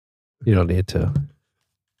You don't need to.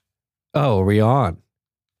 Oh, are we on?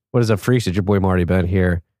 What is up, freaks? It's your boy Marty Ben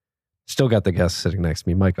here. Still got the guest sitting next to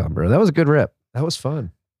me, Mike Umbro. That was a good rip. That was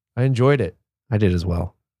fun. I enjoyed it. I did as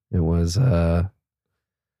well. It was, I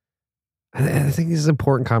think these are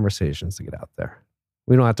important conversations to get out there.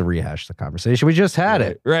 We don't have to rehash the conversation. We just had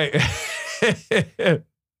it. Right.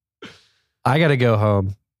 I got to go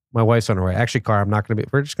home. My wife's on her way. Actually, Car,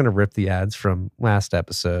 we're just going to rip the ads from last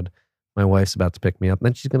episode. My wife's about to pick me up. And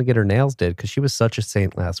then she's going to get her nails did because she was such a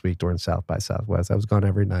saint last week during South by Southwest. I was gone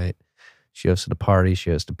every night. She hosted a party. She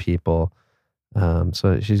hosted people.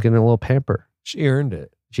 So she's getting a little pamper. She earned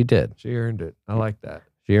it. She did. She earned it. I like that.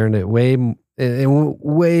 She earned it in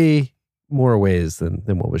way more ways than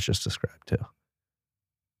what was just described too.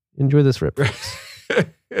 Enjoy this rip.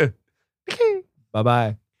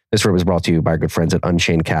 Bye-bye. This rip was brought to you by our good friends at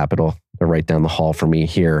Unchained Capital. They're right down the hall from me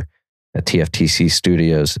here at TFTC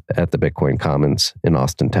Studios at the Bitcoin Commons in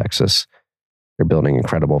Austin, Texas. They're building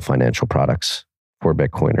incredible financial products for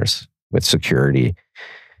Bitcoiners with security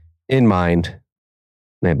in mind.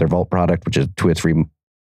 They have their Vault product, which is 2 or 3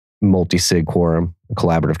 multi-sig quorum, a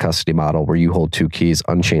collaborative custody model where you hold 2 keys.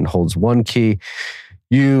 Unchained holds 1 key.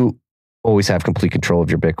 You always have complete control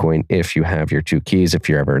of your Bitcoin if you have your 2 keys. If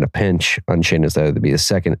you're ever in a pinch, Unchained is there to be the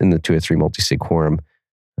second in the 2 or 3 multi-sig quorum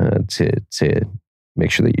to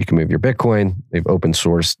make sure that you can move your Bitcoin. They've open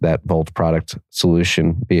sourced that Vault product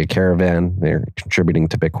solution via Caravan. They're contributing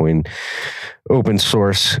to Bitcoin open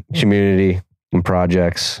source community and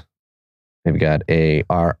projects. They've got a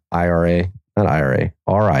IRA. It's IRA.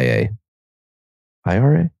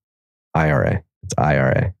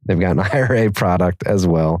 They've got an IRA product as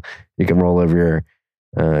well. You can roll over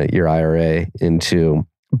your IRA into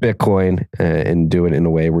Bitcoin and do it in a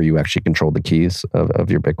way where you actually control the keys of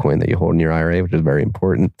your Bitcoin that you hold in your IRA, which is very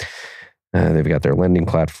important. They've got their lending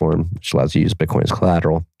platform, which allows you to use Bitcoin as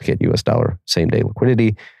collateral to get US dollar same-day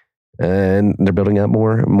liquidity. And they're building out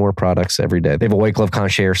more products every day. They have a white glove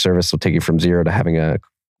concierge service that'll take you from zero to having a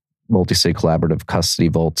multi-sig collaborative custody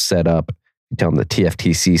vault set up. You tell them the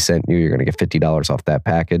TFTC sent you, you're going to get $50 off that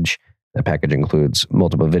package. That package includes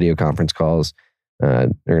multiple video conference calls.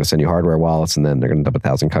 They're going to send you hardware wallets, and then they're going to dump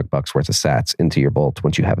 $1,000 worth of sats into your vault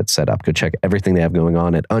once you have it set up. Go check everything they have going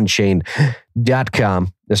on at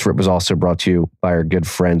unchained.com. This rip was also brought to you by our good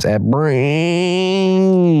friends at Braiins.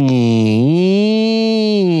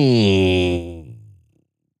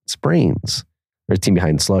 They're the team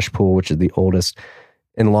behind Slush Pool, which is the oldest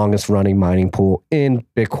and longest running mining pool in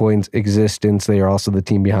Bitcoin's existence. They are also the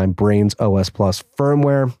team behind Braiins OS Plus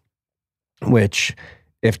firmware, which,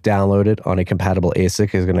 if downloaded on a compatible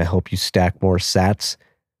ASIC, is going to help you stack more sats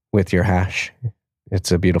with your hash.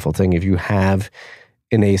 It's a beautiful thing. If you have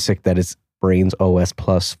an ASIC that is Braiins OS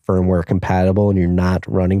Plus firmware compatible and you're not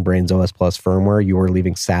running Braiins OS Plus firmware, you are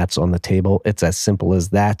leaving sats on the table. It's as simple as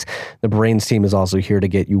that. The Braiins team is also here to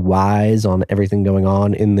get you wise on everything going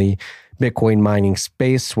on in the Bitcoin mining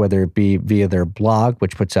space, whether it be via their blog,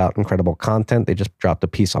 which puts out incredible content. They just dropped a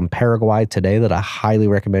piece on Paraguay today that I highly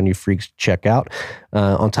recommend you freaks check out.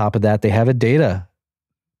 On top of that, they have a data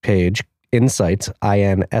page, Insights,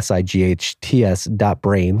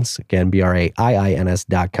 INSIGHTS.Braiins, again,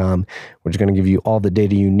 BRAIINS.com, which is going to give you all the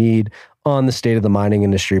data you need on the state of the mining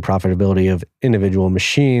industry, profitability of individual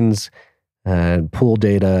machines, pool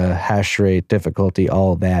data, hash rate, difficulty,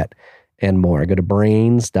 all of that, and more. Go to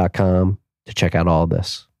Braiins.com to check out all of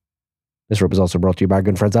this. This rip is also brought to you by our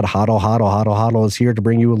good friends at HODL. HODL is here to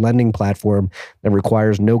bring you a lending platform that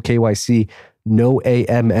requires no KYC, no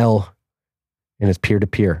AML, and it's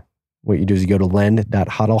peer-to-peer. What you do is you go to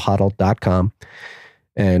lend.hodlhodl.com.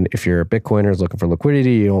 And if you're a Bitcoiner looking for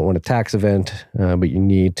liquidity, you don't want a tax event, but you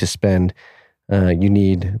need to spend, you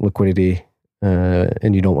need liquidity,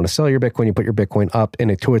 and you don't want to sell your Bitcoin, you put your Bitcoin up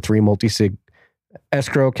in a 2 or 3 multi-sig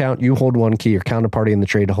escrow account. You hold 1 key, your counterparty in the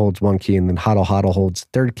trade holds 1 key, and then HODL holds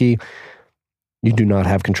 3rd key. You do not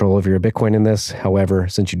have control over your Bitcoin in this. However,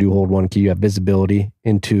 since you do hold 1 key, you have visibility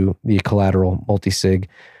into the collateral multi-sig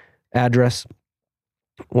address,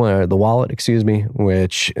 the wallet,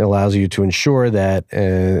 which allows you to ensure that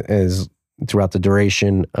as throughout the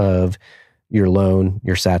duration of your loan,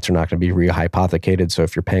 your sats are not going to be rehypothecated. So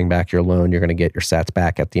if you're paying back your loan, you're going to get your sats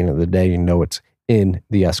back at the end of the day. You know it's in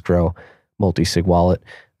the escrow multi-sig wallet.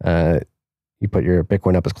 You put your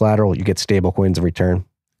Bitcoin up as collateral, you get stable coins in return.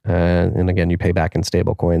 And again, you pay back in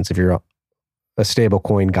stable coins. If you're a stable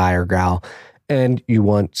coin guy or gal and you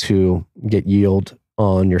want to get yield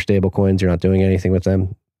on your stable coins, you're not doing anything with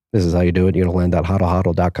them, this is how you do it. You go to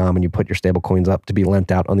lend.hodlhodl.com and you put your stable coins up to be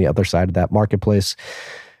lent out on the other side of that marketplace.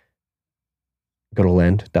 Go to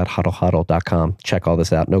lend.hodlhuddle.com. Check all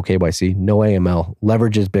this out. No KYC, no AML.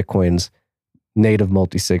 Leverages Bitcoin's native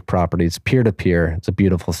multi-sig properties, peer-to-peer. It's a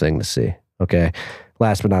beautiful thing to see. Okay.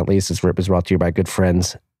 Last but not least, this rip is brought to you by good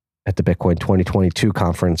friends at the Bitcoin 2022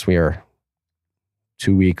 conference. We are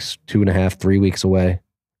 2 weeks, 2.5, 3 weeks away.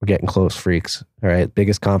 We're getting close, freaks. All right.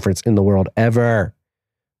 Biggest conference in the world ever.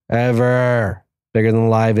 Bigger than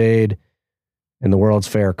Live Aid and the World's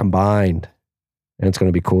Fair combined. And it's going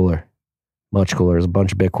to be cooler. Much cooler. There's a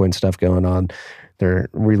bunch of Bitcoin stuff going on. They're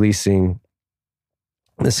releasing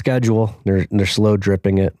the schedule. They're slow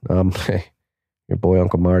dripping it. Your boy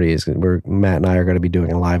Uncle Marty Matt and I are going to be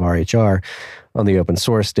doing a live RHR on the open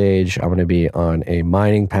source stage. I'm going to be on a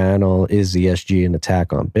mining panel. Is the SG an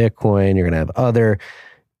attack on Bitcoin? You're going to have other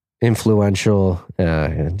influential,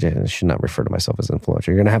 I should not refer to myself as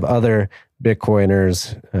influential. You're going to have other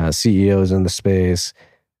Bitcoiners, CEOs in the space,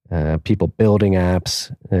 people building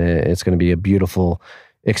apps. It's going to be a beautiful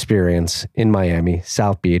experience in Miami,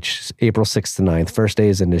 South Beach, April 6th to 9th. First day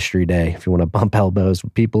is Industry Day. If you want to bump elbows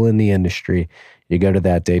with people in the industry, you go to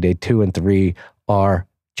that day. Day 2 and 3 are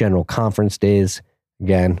general conference days.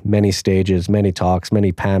 Again, many stages, many talks,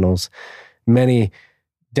 many panels, many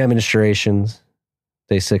demonstrations.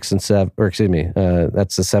 Day 6 and 7, or excuse me,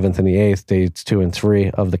 that's the 7th and the 8th, days 2 and 3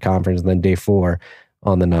 of the conference. And then day 4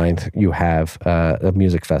 on the 9th, you have a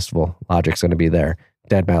music festival. Logic's going to be there.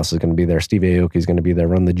 Deadmau5 is going to be there. Steve Aoki is going to be there.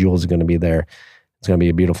 Run the Jewels is going to be there. It's going to be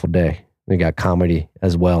a beautiful day. We got comedy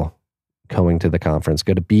as well going to the conference.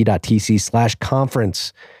 Go to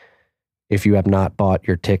b.tc/conference. If you have not bought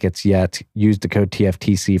your tickets yet, use the code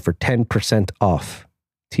TFTC for 10% off.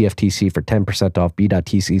 TFTC for 10% off,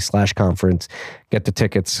 b.tc/conference. Get the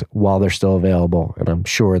tickets while they're still available. And I'm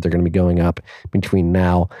sure they're going to be going up between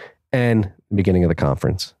now and the beginning of the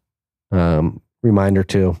conference. Reminder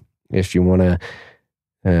too, if you want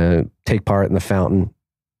to take part in the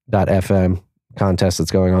Fountain.fm contest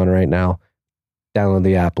that's going on right now, download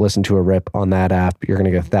the app, listen to a rip on that app. You're going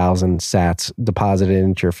to get 1,000 sats deposited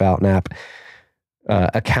into your Fountain app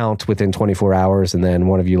account within 24 hours. And then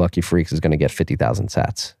one of you lucky freaks is going to get 50,000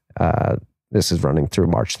 sats. This is running through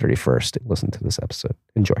March 31st. Listen to this episode.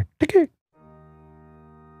 Enjoy. Take care.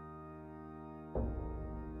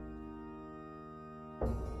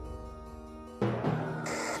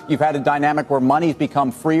 You've had a dynamic where money's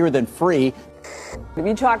become freer than free. If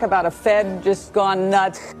you talk about a Fed just gone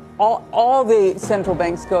nuts, all the central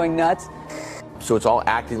banks going nuts. So it's all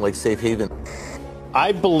acting like safe haven.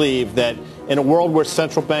 I believe that in a world where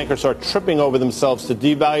central bankers are tripping over themselves to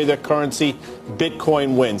devalue their currency,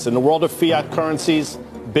 Bitcoin wins. In the world of fiat currencies,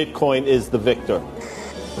 Bitcoin is the victor.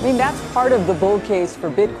 I mean, that's part of the bull case for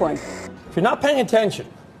Bitcoin. If you're not paying attention,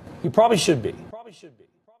 you probably should be.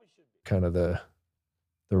 Kind of the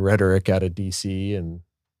rhetoric out of DC and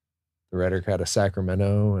the rhetoric out of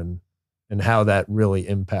Sacramento and how that really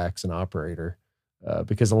impacts an operator.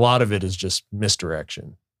 Because a lot of it is just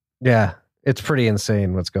misdirection. Yeah. It's pretty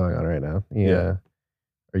insane what's going on right now. Yeah.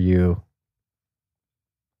 Are you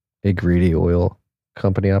a greedy oil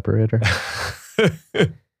company operator?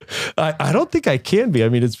 I don't think I can be. I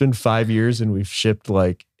mean, it's been 5 years and we've shipped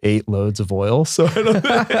like 8 loads of oil. So I don't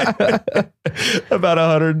about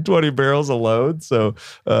 120 barrels a load. So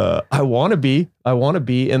I want to be,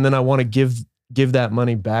 and then I want to give that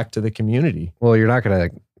money back to the community. Well, you're not going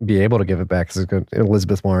to be able to give it back because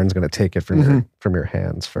Elizabeth Warren's going to take it from your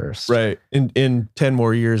hands first. Right. In 10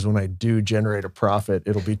 more years, when I do generate a profit,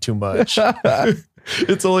 it'll be too much.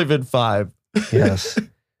 It's only been 5. Yes.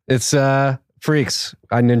 It's freaks.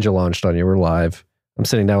 I ninja launched on you. We're live. I'm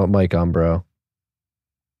sitting down with Mike Umbro.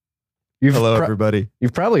 Hello, everybody.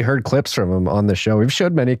 You've probably heard clips from him on the show. We've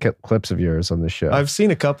showed many clips of yours on the show. I've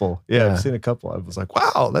seen a couple. Yeah, I've seen a couple. I was like,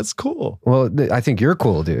 wow, that's cool. Well, I think you're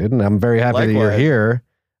cool, dude. And I'm very happy that you're here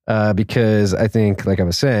because I think, like I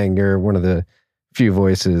was saying, you're one of the few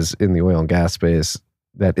voices in the oil and gas space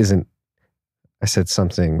that isn't, I said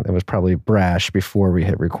something that was probably brash before we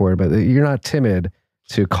hit record, but you're not timid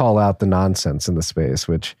to call out the nonsense in the space,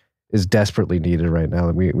 which is desperately needed right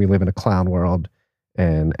now. We live in a clown world.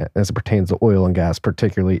 And as it pertains to oil and gas,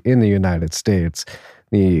 particularly in the United States,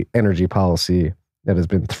 the energy policy that has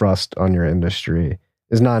been thrust on your industry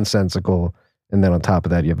is nonsensical. And then on top of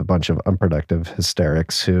that, you have a bunch of unproductive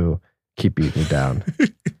hysterics who keep beating you down.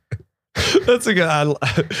 That's a good,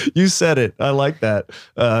 you said it. I like that.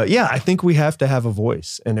 Yeah, I think we have to have a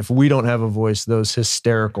voice. And if we don't have a voice, those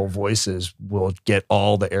hysterical voices will get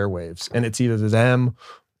all the airwaves. And it's either them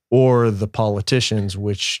or the politicians,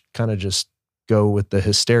 which kind of just go with the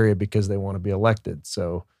hysteria because they want to be elected.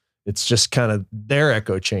 So it's just kind of their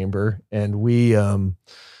echo chamber. And we,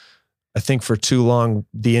 I think for too long,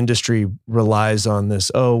 the industry relies on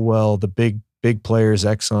this, oh, well, the big players,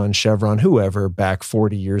 Exxon, Chevron, whoever, back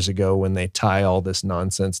 40 years ago when they tie all this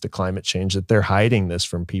nonsense to climate change, that they're hiding this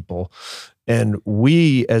from people. And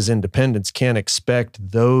we as independents can't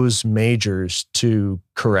expect those majors to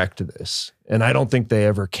correct this. And I don't think they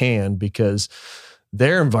ever can, because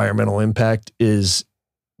their environmental impact is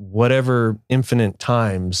whatever infinite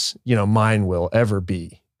times, mine will ever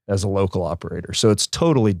be as a local operator. So it's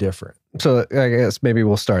totally different. So I guess maybe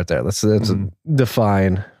we'll start there. Let's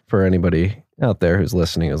define for anybody out there who's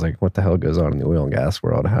listening is like, what the hell goes on in the oil and gas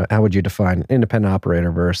world? How would you define independent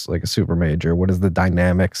operator versus like a super major? What is the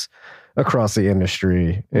dynamics across the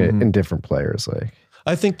industry in different players like?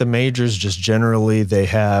 I think the majors just generally, they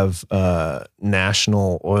have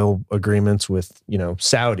national oil agreements with,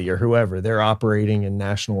 Saudi or whoever. They're operating in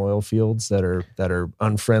national oil fields that are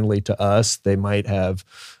unfriendly to us. They might have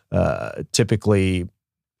typically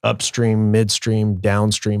upstream, midstream,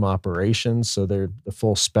 downstream operations. So they're the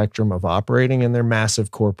full spectrum of operating, and they're massive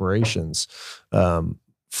corporations.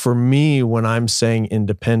 For me, when I'm saying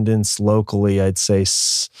independence locally, I'd say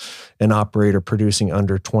an operator producing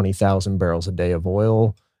under 20,000 barrels a day of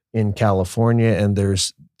oil in California. And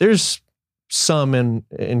there's some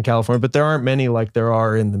in California, but there aren't many like there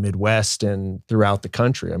are in the Midwest and throughout the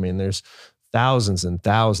country. I mean, there's thousands and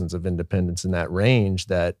thousands of independents in that range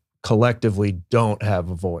that collectively don't have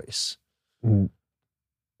a voice.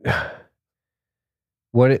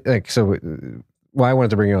 Why I wanted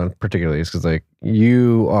to bring you on particularly is because like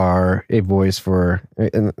you are a voice for,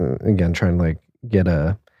 and again, trying to like get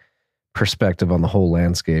a perspective on the whole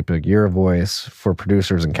landscape. Like you're a voice for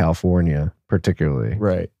producers in California, particularly.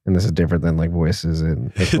 Right. And this is different than like voices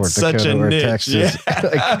in like North such Dakota a or niche. Texas.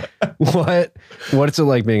 Yeah. Like, what's it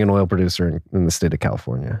like being an oil producer in the state of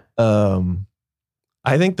California?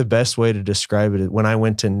 I think the best way to describe it is when I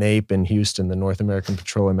went to NAPE in Houston, the North American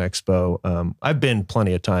Petroleum Expo. I've been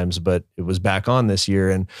plenty of times, but it was back on this year,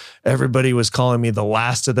 and everybody was calling me the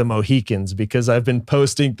last of the Mohicans because I've been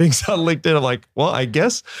posting things on LinkedIn. I'm like, well, I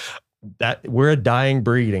guess that we're a dying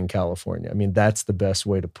breed in California. I mean, that's the best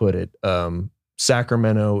way to put it.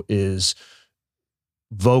 Sacramento is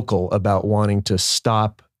vocal about wanting to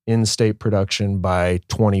stop in-state production by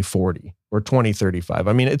 2040. Or 2035.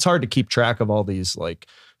 I mean, it's hard to keep track of all these like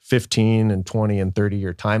 15 and 20 and 30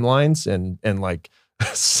 year timelines and like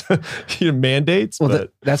mandates. Well,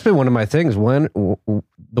 but that's been one of my things. When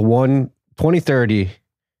the 2030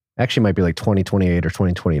 actually might be like 2028 or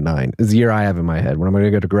 2029 is the year I have in my head when I'm going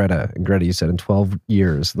to go to Greta. And Greta, you said in 12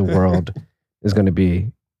 years, the world is going to be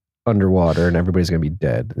underwater and everybody's going to be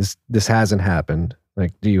dead. This hasn't happened.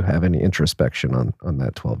 Like, do you have any introspection on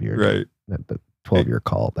that 12 year, right? That 12 year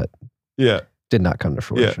call that did not come to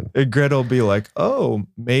fruition. Yeah. And Greta will be like, oh,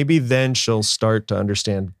 maybe then she'll start to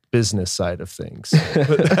understand business side of things.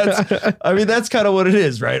 But that's kind of what it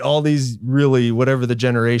is, right? All these really, whatever the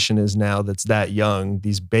generation is now that's that young,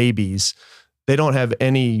 these babies, they don't have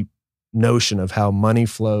any notion of how money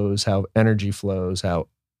flows, how energy flows, how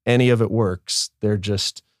any of it works. They're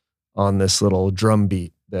just on this little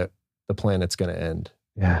drumbeat that the planet's going to end.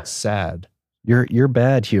 Yeah. It's sad. You're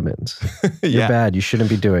bad humans. You're bad. You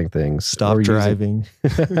shouldn't be doing things. Stop driving.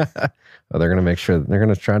 Well, they're going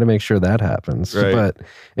to try to make sure that happens. Right. But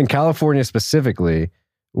in California specifically,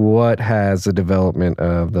 what has the development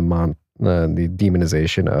of the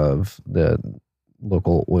demonization of the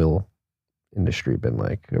local oil industry been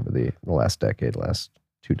like over the last decade, last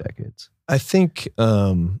 2 decades? I think,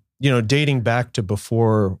 dating back to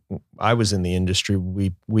before I was in the industry,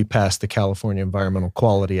 we passed the California Environmental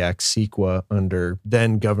Quality Act, CEQA, under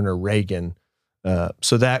then Governor Reagan.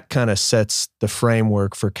 So that kind of sets the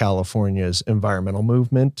framework for California's environmental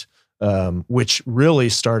movement, which really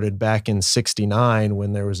started back in '69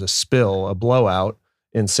 when there was a blowout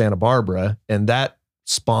in Santa Barbara, and that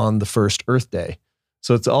spawned the first Earth Day.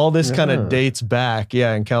 So it's all this kind of dates back,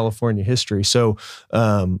 in California history. So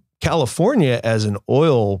California as an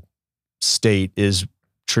oil state is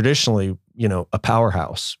traditionally, a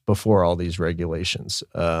powerhouse before all these regulations.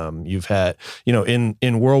 You've had,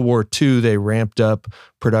 in World War II, they ramped up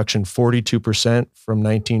production 42% from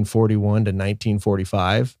 1941 to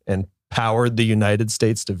 1945 and powered the United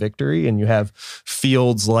States to victory. And you have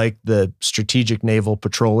fields like the Strategic Naval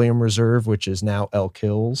Petroleum Reserve, which is now Elk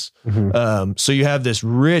Hills. Mm-hmm. So you have this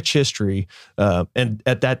rich history. And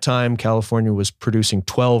at that time, California was producing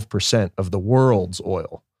 12% of the world's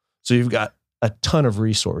oil. So you've got a ton of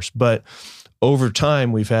resource, but over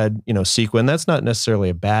time we've had, CEQA, and that's not necessarily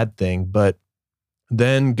a bad thing, but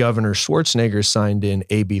then Governor Schwarzenegger signed in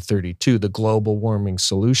AB 32, the Global Warming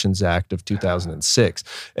Solutions Act of 2006.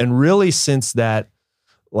 And really since that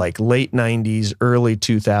like late 90s, early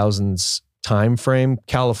 2000s time frame,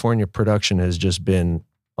 California production has just been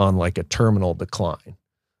on like a terminal decline.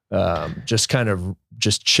 Just kind of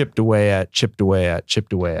just chipped away at.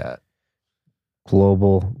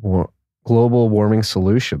 Global warming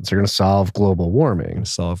solutions. They're going to solve global warming.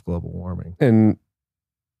 And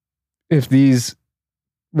if these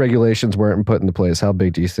regulations weren't put into place, how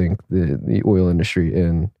big do you think the oil industry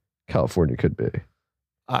in California could be?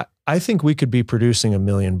 I think we could be producing 1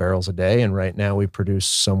 million barrels a day. And right now we produce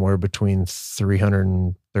somewhere between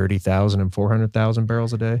 330,000 and 400,000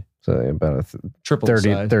 barrels a day. So about triple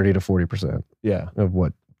 30 to 40% of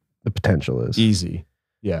what the potential is. Easy.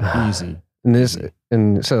 Yeah. Easy.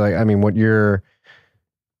 And so like, I mean, what you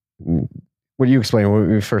explained when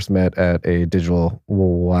we first met at a Digital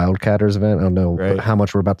Wildcatters event. I don't know how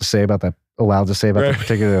much we're allowed to say about that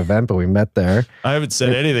particular event, but we met there. I haven't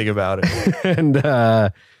said anything about it. And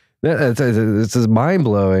it's just mind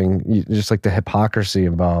blowing, just like the hypocrisy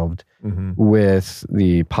involved with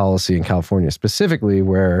the policy in California, specifically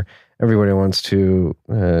where everybody wants to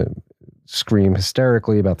scream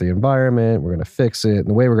hysterically about the environment. We're going to fix it. And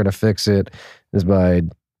the way we're going to fix it is by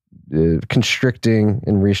constricting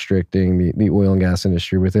and restricting the oil and gas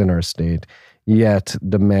industry within our state. Yet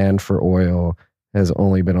demand for oil has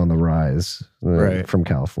only been on the rise from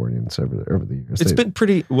Californians over the years. It's been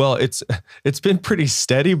pretty it's been pretty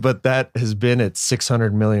steady, but that has been at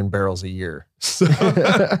 600 million barrels a year. So,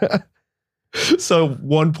 so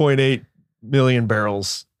 1.8 million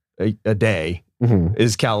barrels a day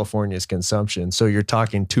is California's consumption. So you're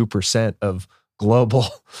talking 2% of global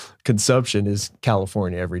consumption is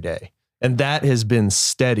California every day. And that has been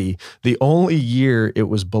steady. The only year it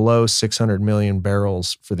was below 600 million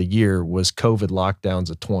barrels for the year was COVID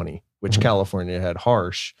lockdowns of 20, which California had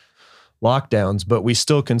harsh lockdowns, but we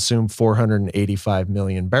still consume 485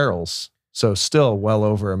 million barrels. So still well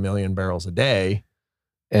over 1 million barrels a day.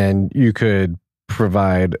 And you could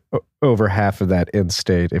provide over half of that in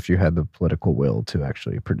state if you had the political will to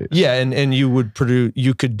actually produce. Yeah, and you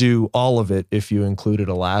could do all of it if you included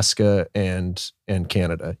Alaska and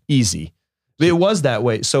Canada. Easy. It was that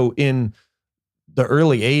way. So in the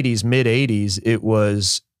early 80s, mid 80s, it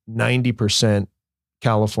was 90%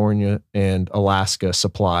 California and Alaska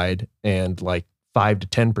supplied and like 5 to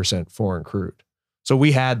 10% foreign crude. So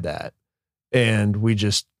we had that and we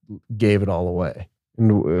just gave it all away.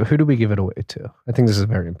 And who do we give it away to? I think this is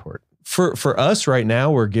very important. For us right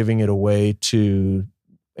now, we're giving it away to,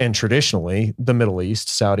 and traditionally, the Middle East,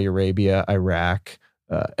 Saudi Arabia, Iraq.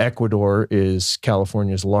 Ecuador is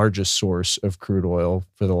California's largest source of crude oil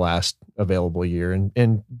for the last available year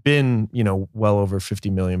and been, well over 50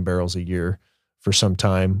 million barrels a year for some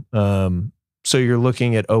time. So you're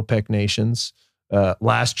looking at OPEC nations.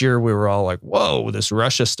 Last year, we were all like, whoa, this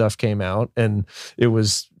Russia stuff came out and it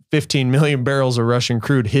was 15 million barrels of Russian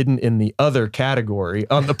crude hidden in the other category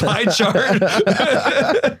on the pie chart.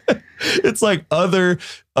 It's like other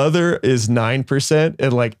is 9%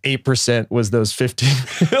 and like 8% was those 15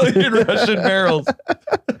 million Russian barrels.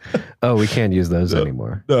 Oh, we can't use those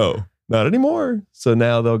anymore. No, not anymore. So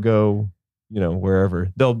now they'll go,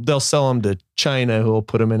 wherever. They'll sell them to China, who will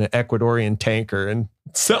put them in an Ecuadorian tanker and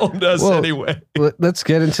sell them to us anyway. Let's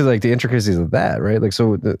get into like the intricacies of that, right? Like,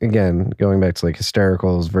 so again, going back to like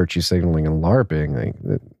hystericals, virtue signaling, and LARPing,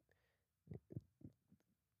 like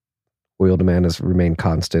oil demand has remained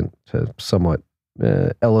constant to somewhat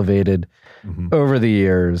elevated over the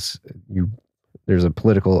years. There's a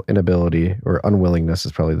political inability or unwillingness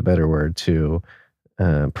is probably the better word to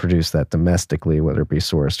produce that domestically, whether it be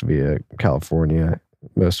sourced via California,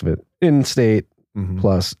 most of it in state,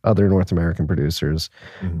 plus other North American producers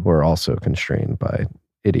who are also constrained by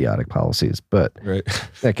idiotic policies. But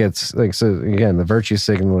that gets like, so again, the virtue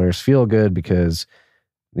signalers feel good because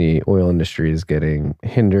the oil industry is getting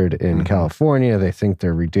hindered in California. They think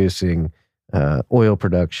they're reducing oil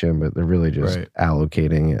production, but they're really just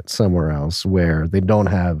allocating it somewhere else where they don't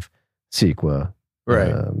have CEQA. They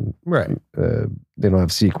don't have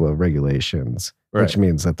CEQA regulations, which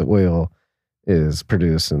means that the oil is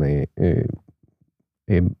produced in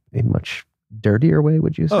a much dirtier way,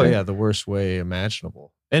 would you say? Oh yeah, the worst way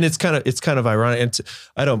imaginable. And it's kind of ironic. And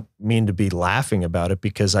I don't mean to be laughing about it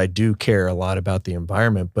because I do care a lot about the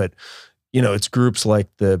environment, but it's groups like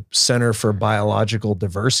the Center for Biological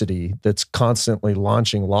Diversity that's constantly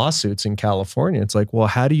launching lawsuits in California. It's like, well,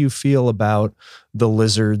 how do you feel about the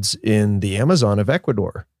lizards in the Amazon of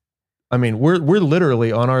Ecuador? I mean, we're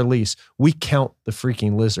literally on our lease. We count the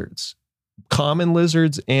freaking lizards. Common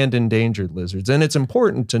lizards and endangered lizards. And it's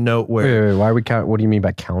important to note where... Wait, why are we count? What do you mean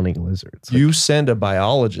by counting lizards? You send a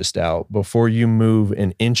biologist out before you move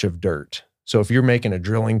an inch of dirt. So if you're making a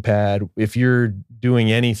drilling pad, if you're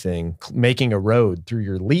doing anything, making a road through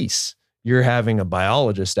your lease, you're having a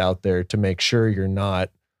biologist out there to make sure you're not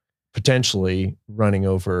potentially running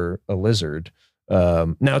over a lizard.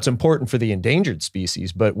 Now it's important for the endangered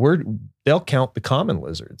species, but they'll count the common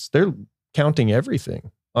lizards. They're counting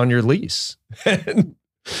everything on your lease. And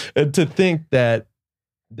to think that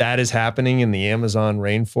is happening in the Amazon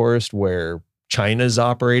rainforest where China's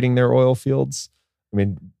operating their oil fields. I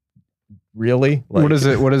mean, really? Like,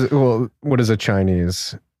 what does a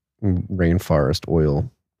Chinese rainforest oil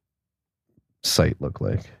site look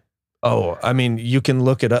like? Oh, I mean, you can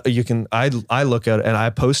look it up. I look at it and I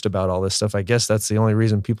post about all this stuff. I guess that's the only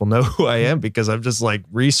reason people know who I am, because I'm just like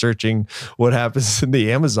researching what happens in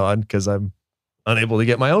the Amazon because I'm unable to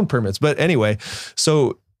get my own permits. But anyway,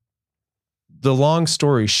 so the long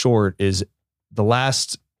story short is the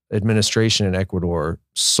last administration in Ecuador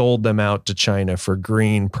sold them out to China for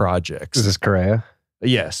green projects. Is this Correa?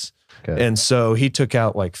 Yes. Okay. And so he took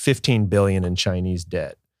out like 15 billion in Chinese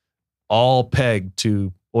debt, all pegged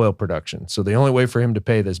to oil production. So the only way for him to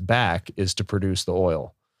pay this back is to produce the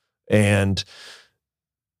oil. And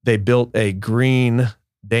they built a green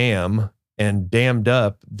dam and dammed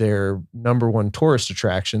up their #1 tourist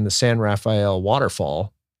attraction, the San Rafael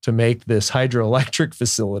waterfall, to make this hydroelectric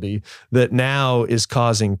facility that now is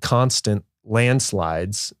causing constant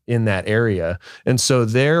landslides in that area. And so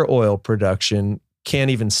their oil production can't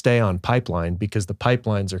even stay on pipeline because the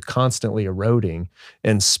pipelines are constantly eroding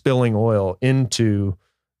and spilling oil into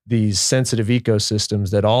these sensitive ecosystems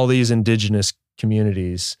that all these indigenous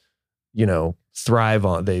communities, thrive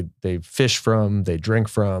on. They fish from, they drink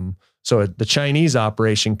from. So the Chinese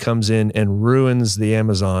operation comes in and ruins the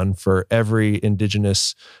Amazon for every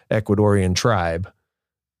indigenous Ecuadorian tribe.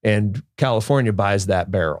 And California buys that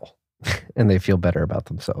barrel. And they feel better about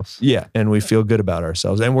themselves. Yeah. And we feel good about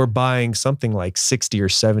ourselves. And we're buying something like 60 or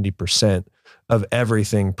 70% of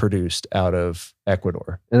everything produced out of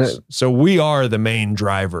Ecuador. And so we are the main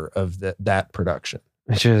driver of that production.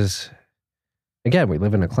 Which is, again, we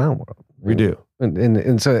live in a clown world. We do.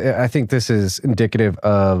 And so I think this is indicative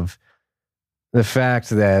of the fact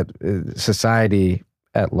that society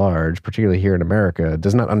at large, particularly here in America,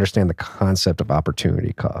 does not understand the concept of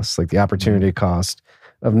opportunity costs. Like the opportunity cost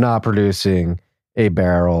of not producing a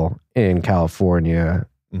barrel in California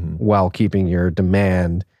while keeping your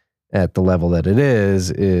demand at the level that it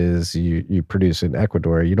is you produce in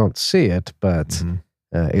Ecuador. You don't see it, but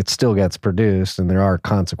it still gets produced, and there are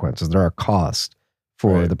consequences. There are costs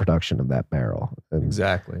for the production of that barrel. And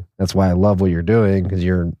exactly. That's why I love what you're doing, because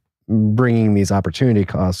you're bringing these opportunity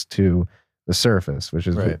costs to the surface, which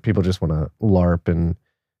is people just want to LARP and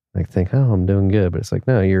like think, oh, I'm doing good. But it's like,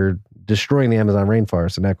 no, you're destroying the Amazon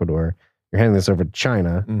rainforest in Ecuador. You're handing this over to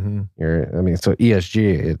China. So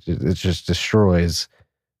ESG, it just destroys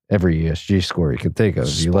every ESG score you can think of.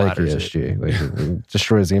 You like ESG. Like it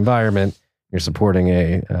destroys the environment. You're supporting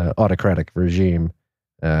a autocratic regime.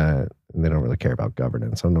 And they don't really care about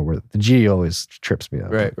governance. I don't know where the G always trips me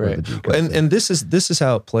up. Right. And this is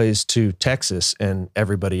how it plays to Texas and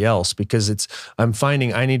everybody else, because I'm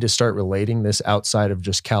finding I need to start relating this outside of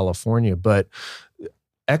just California. But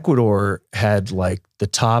Ecuador had like the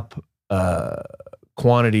top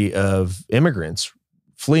quantity of immigrants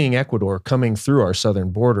fleeing Ecuador coming through our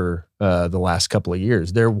southern border the last couple of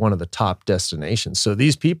years. They're one of the top destinations. So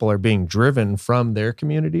these people are being driven from their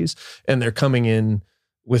communities and they're coming in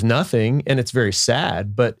with nothing, and it's very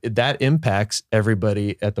sad, but that impacts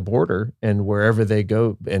everybody at the border and wherever they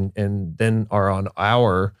go, and then are on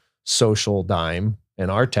our social dime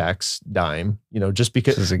and our tax dime, just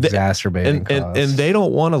because this is exacerbating and they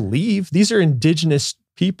don't want to leave. These are indigenous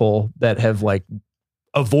people that have like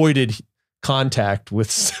avoided contact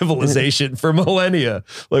with civilization for millennia.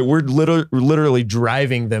 Like we're literally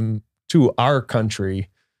driving them to our country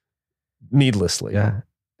needlessly. Yeah.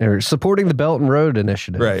 They're supporting the Belt and Road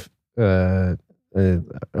Initiative. Right.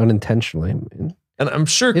 Unintentionally. And I'm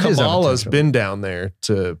sure Kamala's been down there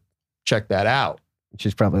to check that out.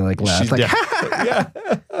 She's probably like laughed.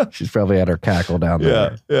 She's probably at her cackle down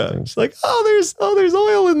there. Yeah. She's like, there's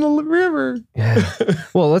oil in the river. Yeah.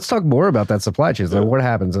 Well, let's talk more about that supply chain. So what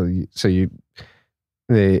happens?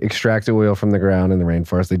 They extract the oil from the ground in the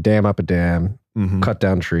rainforest. They dam up a dam, cut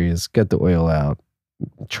down trees, get the oil out,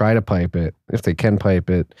 try to pipe it. If they can pipe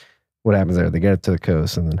it, what happens there? They get it to the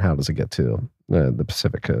coast, and then how does it get to the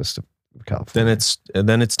Pacific coast of California?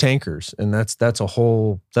 Then it's tankers, and that's a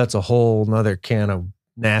whole nother can of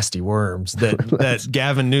nasty worms that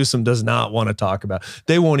Gavin Newsom does not want to talk about.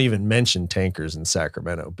 They won't even mention tankers in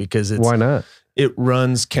Sacramento because why not? it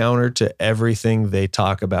runs counter to everything they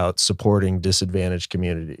talk about supporting disadvantaged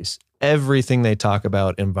communities. Everything they talk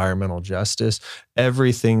about environmental justice,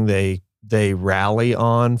 everything they rally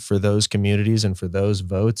on for those communities and for those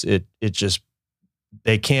votes, it just,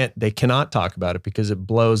 they cannot talk about it because it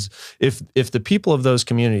blows. If the people of those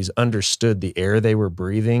communities understood the air they were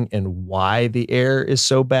breathing and why the air is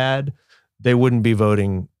so bad, they wouldn't be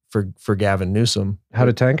voting for Gavin Newsom. How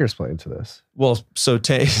do tankers play into this? Well, so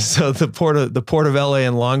the port of LA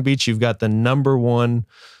and Long Beach, you've got the #1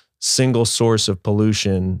 single source of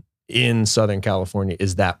pollution in Southern California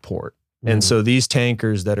is that port. And so these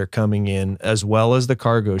tankers that are coming in, as well as the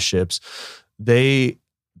cargo ships,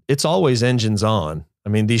 it's always engines on. I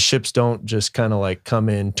mean, these ships don't just kind of like come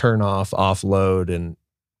in, turn off, offload, and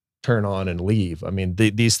turn on and leave. I mean,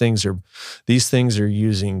 these things are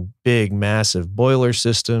using big, massive boiler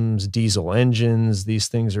systems, diesel engines. These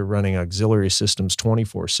things are running auxiliary systems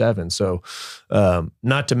 24/7. So,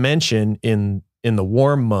 not to mention in the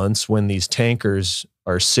warm months when these tankers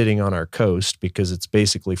are sitting on our coast, because it's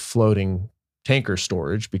basically floating tanker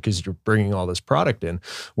storage because you're bringing all this product in.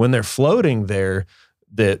 When they're floating there,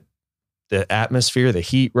 the atmosphere, the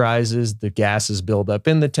heat rises, the gases build up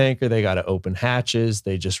in the tanker. They got to open hatches.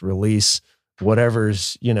 They just release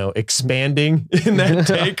whatever's, expanding in that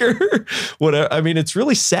tanker. Whatever. I mean, it's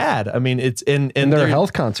really sad. I mean, it's and there are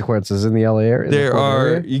health consequences in the LA area. There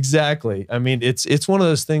are, exactly. I mean, it's one of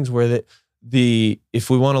those things where if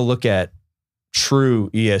we want to look at true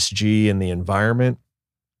ESG and the environment,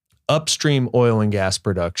 upstream oil and gas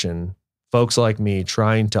production, folks like me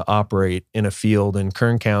trying to operate in a field in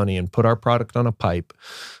Kern County and put our product on a pipe,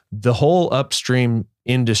 the whole upstream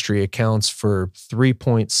industry accounts for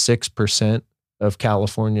 3.6% of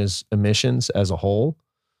California's emissions as a whole.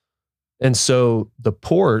 And so the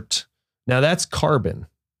port, now that's carbon,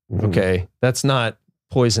 okay? That's not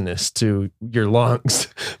poisonous to your lungs.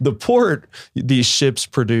 The port, these ships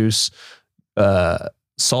produce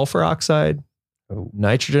sulfur oxide,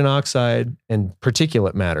 nitrogen oxide, and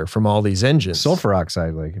particulate matter from all these engines. Sulfur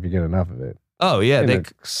oxide, like if you get enough of it. Oh yeah, in a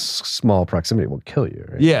small proximity will kill you.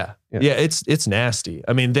 Right? Yeah. It's nasty.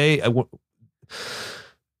 I mean,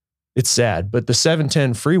 it's sad, but the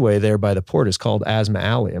 710 freeway there by the port is called Asthma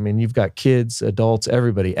Alley. I mean, you've got kids, adults,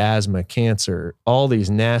 everybody, asthma, cancer, all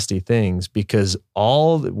these nasty things because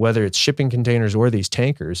whether it's shipping containers or these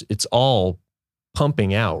tankers, it's all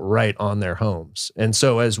pumping out right on their homes. And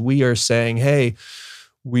so as we are saying, hey,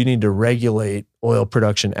 we need to regulate oil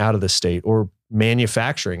production out of the state or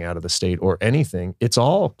manufacturing out of the state or anything, it's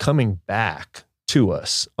all coming back to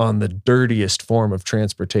us on the dirtiest form of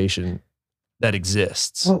transportation that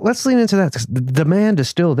exists. Well, let's lean into that. The demand is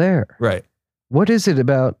still there. Right. What is it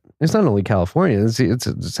about? It's not only California.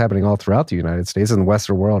 It's happening all throughout the United States and the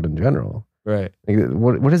Western world in general. Right. Like,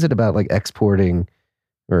 what is it about like exporting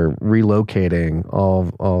or relocating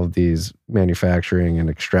all of these manufacturing and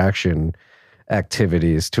extraction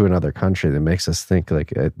activities to another country that makes us think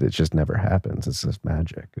like it just never happens? It's just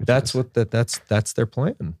magic. That's their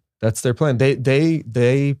plan. That's their plan.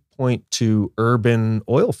 They point to urban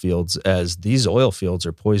oil fields as these oil fields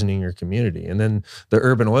are poisoning your community. And then the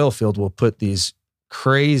urban oil field will put these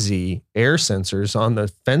crazy air sensors on the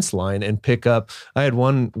fence line and pick up. I had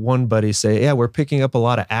one buddy say, yeah, we're picking up a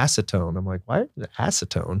lot of acetone. I'm like, why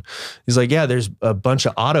acetone? He's like, yeah, there's a bunch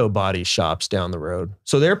of auto body shops down the road.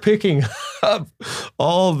 So they're picking up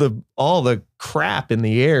all the crap in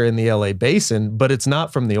the air in the LA basin, but it's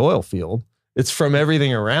not from the oil field. It's from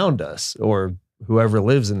everything around us or whoever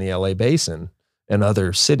lives in the LA basin and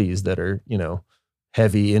other cities that are,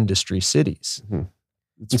 heavy industry cities. Mm-hmm.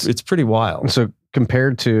 It's pretty wild. So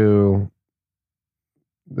compared to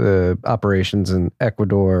the operations in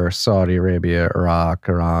Ecuador, Saudi Arabia, Iraq,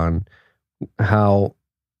 Iran, how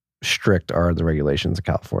strict are the regulations in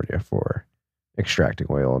California for extracting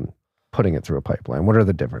oil and putting it through a pipeline? What are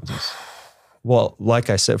the differences? Well, like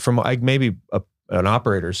I said, from maybe an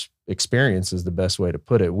operator's experience is the best way to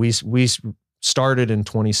put it. We started in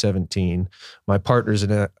 2017. My partners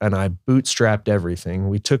and I bootstrapped everything.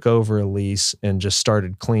 We took over a lease and just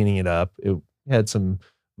started cleaning it up. It had some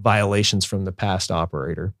violations from the past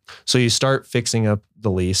operator. So you start fixing up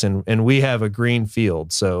the lease and we have a green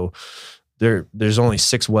field. So there's only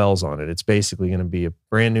 6 wells on it. It's basically going to be a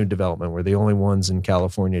brand new development. We're the only ones in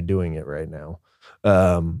California doing it right now.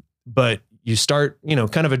 But you start,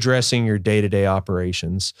 kind of addressing your day-to-day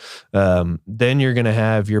operations. Then you're going to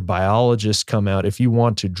have your biologists come out. If you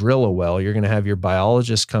want to drill a well, you're going to have your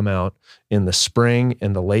biologists come out in the spring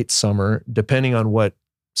and the late summer, depending on what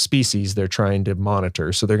species they're trying to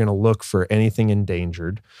monitor. So they're going to look for anything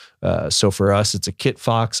endangered. So for us, it's a kit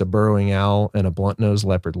fox, a burrowing owl, and a blunt-nosed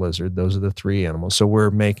leopard lizard. Those are the 3 animals. So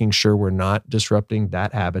we're making sure we're not disrupting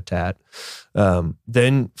that habitat.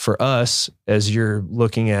 Then for us, as you're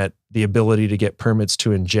looking at the ability to get permits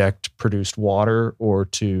to inject produced water or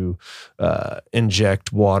to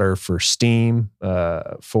inject water for steam,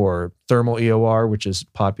 for thermal EOR, which is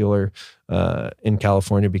popular in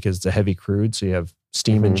California because it's a heavy crude. So you have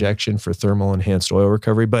steam injection for thermal enhanced oil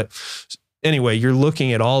recovery. But anyway, you're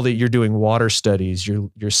looking at all that, you're doing water studies,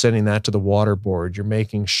 you're sending that to the water board, you're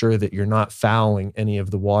making sure that you're not fouling any of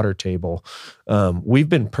the water table. We've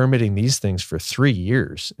been permitting these things for 3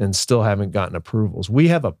 years and still haven't gotten approvals. We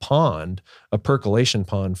have a pond, a percolation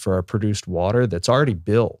pond for our produced water that's already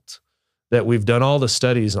built, that we've done all the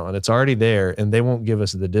studies on. It's already there, and they won't give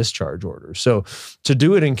us the discharge order. So to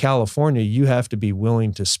do it in California, you have to be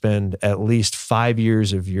willing to spend at least 5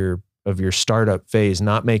 years of your startup phase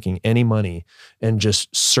not making any money and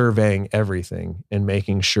just surveying everything and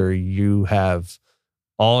making sure you have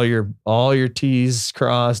all your T's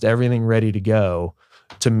crossed, everything ready to go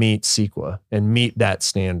to meet CEQA and meet that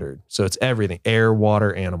standard. So it's everything: air,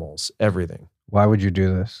 water, animals, everything. Why would you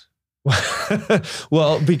do this?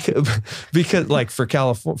 Well, because like for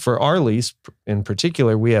California, for our lease in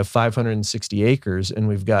particular, we have 560 acres and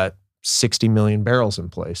we've got 60 million barrels in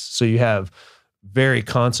place. So you have very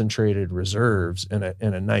concentrated reserves and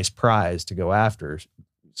a nice prize to go after.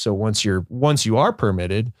 So once you are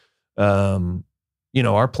permitted,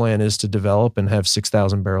 our plan is to develop and have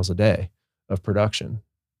 6,000 barrels a day of production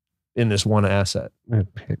in this one asset.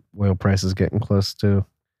 Oil prices getting close to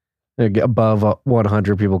above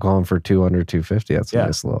 100, people calling for 200, 250. That's a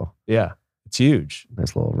nice little, it's huge.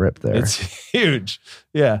 Nice little rip there. It's huge.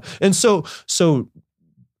 Yeah. And so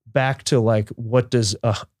back to like, what does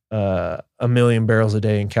a million barrels a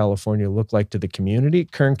day in California look like to the community?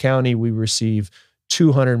 Kern County, we receive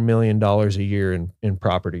 $200 million a year in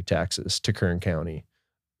property taxes to Kern County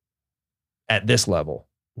at this level.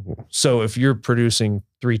 So if you're producing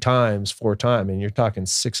 3 times, 4 times, and you're talking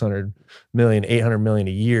 600 million, 800 million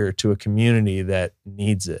a year to a community that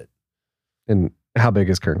needs it. And how big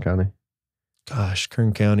is Kern County? Gosh,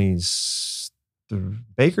 Kern County's,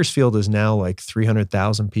 Bakersfield is now like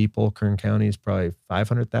 300,000 people. Kern County is probably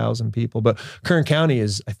 500,000 people. But Kern County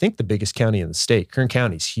is, I think, the biggest county in the state. Kern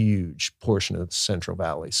County is a huge portion of the Central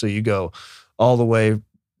Valley. So you go all the way,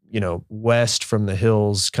 west from the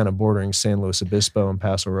hills, kind of bordering San Luis Obispo and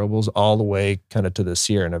Paso Robles, all the way kind of to the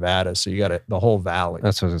Sierra Nevada. So you got the whole valley.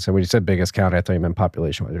 That's what I was going to say. When you said biggest county, I thought you meant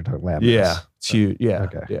population. You're talking land. Yeah, it's huge. Yeah,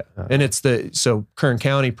 okay. Yeah. And so Kern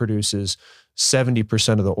County produces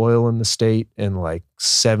 70% of the oil in the state and like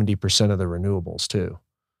 70% of the renewables too.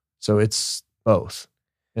 So it's both.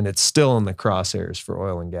 And it's still in the crosshairs for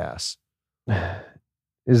oil and gas. Are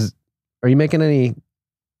you making any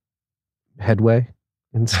headway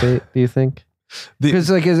in state, do you think?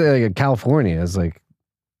 Because California is like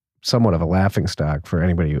somewhat of a laughing stock for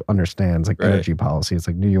anybody who understands energy policy. It's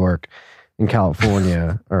like New York and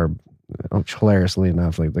California are, hilariously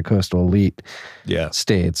enough, like the coastal elite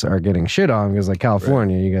states are getting shit on because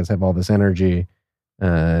California, you guys have all this energy.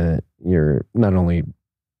 You're not only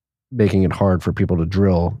making it hard for people to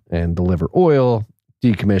drill and deliver oil,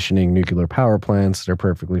 decommissioning nuclear power plants that are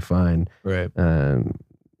perfectly fine. Right.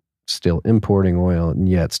 Still importing oil and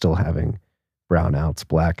yet still having brownouts,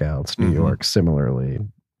 blackouts. New York similarly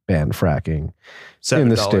banned fracking. $7 in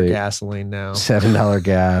the state. Gasoline now. $7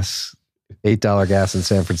 gas, $8 gas in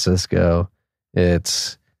San Francisco.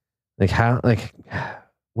 It's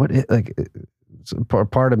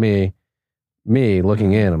part of me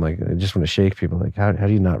looking in, I'm like, I just want to shake people. Like, how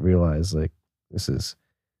do you not realize there's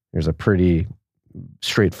a pretty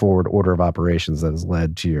straightforward order of operations that has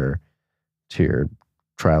led to your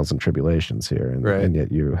trials and tribulations here, and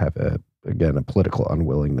yet you have a political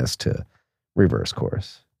unwillingness to reverse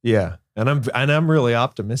course. Yeah, and I'm really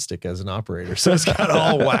optimistic as an operator, so it's got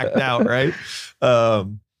all whacked out, right? Are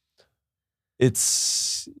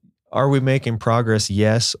we making progress?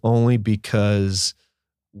 Yes, only because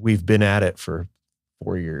we've been at it for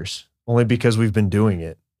 4 years. Only because we've been doing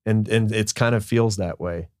it, and it's kind of feels that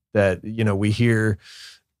way. That we hear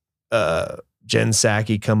Jen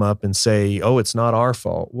Psaki come up and say, "Oh, it's not our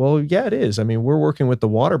fault." Well, yeah, it is. I mean, we're working with the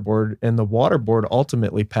water board, and the water board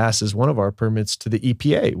ultimately passes one of our permits to the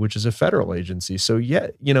EPA, which is a federal agency. So yeah,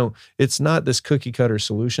 it's not this cookie cutter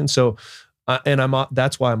solution. So,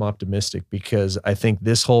 that's why I'm optimistic, because I think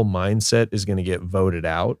this whole mindset is going to get voted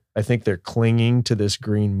out. I think they're clinging to this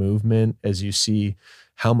green movement as you see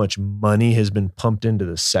how much money has been pumped into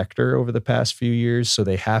the sector over the past few years. So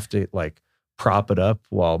they have to prop it up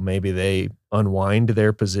while maybe they unwind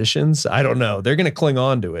their positions. I don't know. They're going to cling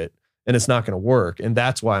on to it, and it's not going to work. And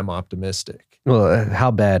that's why I'm optimistic. Well,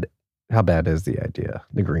 how bad is the idea,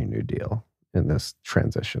 the Green New Deal in this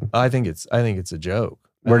transition? I think it's a joke.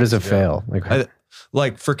 Where does it fail?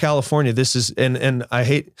 Like for California, this is, and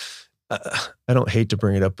I don't hate to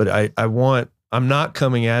bring it up, but I'm not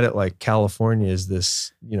coming at it like California is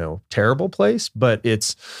this, terrible place, but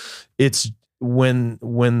it's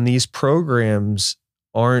when these programs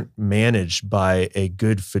aren't managed by a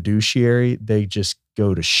good fiduciary, they just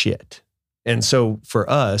go to shit. And so for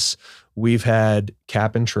us, we've had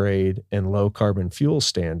cap and trade and low carbon fuel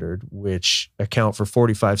standard, which account for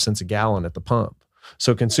 45 cents a gallon at the pump.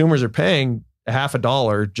 So consumers are paying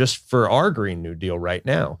 $0.50 just for our Green New Deal right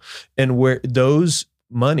now. And where those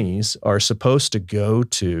monies are supposed to go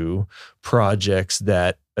to projects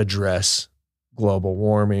that address global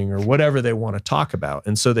warming or whatever they want to talk about.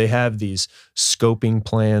 And so they have these scoping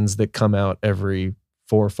plans that come out every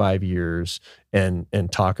 4 or 5 years and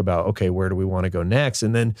talk about, okay, where do we want to go next?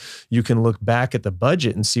 And then you can look back at the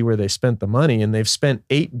budget and see where they spent the money. And they've spent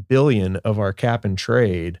 $8 billion of our cap and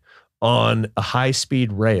trade on a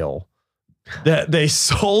high-speed rail that they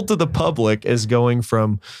sold to the public as going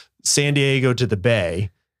from San Diego to the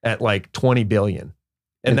Bay at like $20 billion.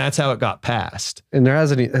 And that's how it got passed. And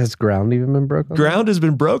has ground even been broken? Ground has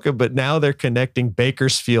been broken, but now they're connecting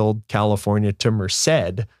Bakersfield, California to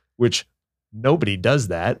Merced, which nobody does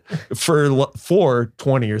that for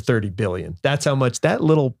 20 or 30 billion. That's how much that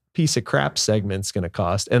little piece of crap segment's going to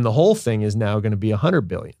cost. And the whole thing is now going to be 100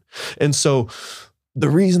 billion. And so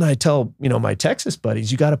the reason I tell, my Texas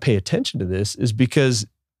buddies, you got to pay attention to this is because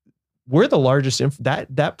we're the largest,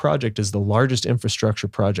 that project is the largest infrastructure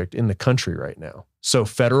project in the country right now. So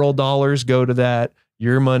federal dollars go to that,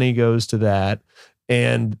 your money goes to that.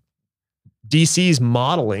 And DC's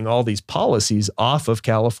modeling all these policies off of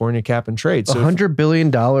California cap and trade. So $100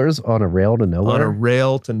 billion on a rail to nowhere? On a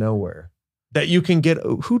rail to nowhere. That you can get,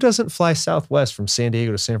 who doesn't fly Southwest from San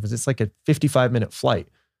Diego to San Francisco? It's like a 55-minute flight.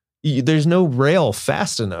 There's no rail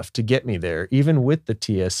fast enough to get me there, even with the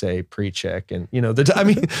TSA pre-check. And,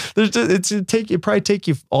 it probably take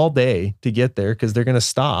you all day to get there because they're going to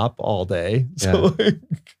stop all day. So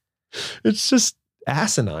it's just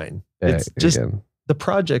asinine. It's just, the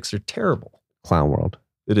projects are terrible. Clown world.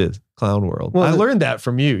 It is. Clown world. Well, I learned that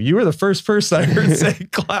from you. You were the first person I heard say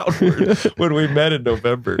clown word when we met in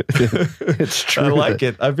November. It's true. I like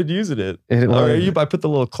it. I've been using it. I put the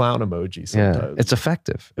little clown emoji sometimes. Yeah, it's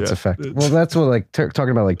effective. It's effective. Well, that's what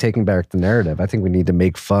talking about taking back the narrative. I think we need to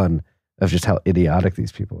make fun of just how idiotic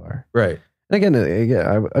these people are. Right. And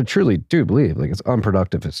again, I truly do believe it's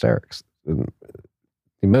unproductive hysterics. And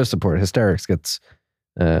the most important hysterics gets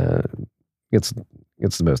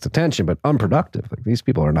the most attention, but unproductive. These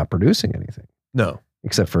people are not producing anything. No.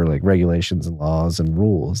 Except for regulations and laws and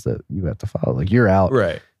rules that you have to follow. You're out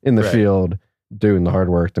in the field doing the hard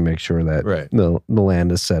work to make sure that the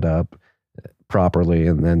land is set up properly,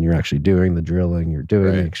 and then you're actually doing the drilling, you're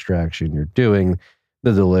doing the extraction, you're doing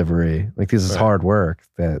the delivery. This is hard work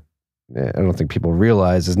that I don't think people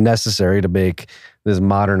realize is necessary to make this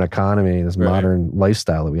modern economy, this modern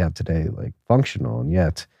lifestyle that we have today, functional. And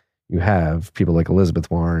yet you have people like Elizabeth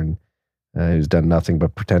Warren, who's done nothing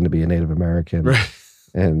but pretend to be a Native American,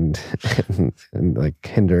 and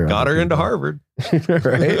hinder. Got her into Harvard,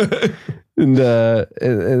 right? and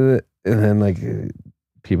then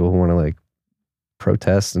people who want to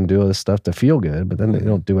protest and do all this stuff to feel good, but then they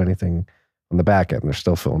don't do anything on the back end. They're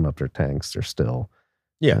still filling up their tanks. They're still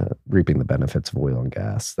reaping the benefits of oil and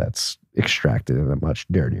gas that's extracted in a much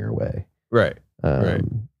dirtier way. Right.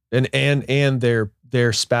 And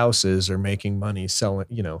their spouses are making money selling,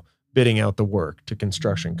 bidding out the work to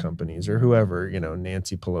construction companies or whoever,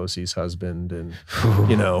 Nancy Pelosi's husband and,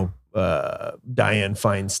 Dianne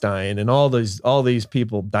Feinstein and all these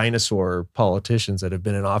people, dinosaur politicians that have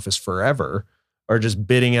been in office forever are just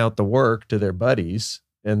bidding out the work to their buddies.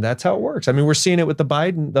 And that's how it works. I mean, we're seeing it with the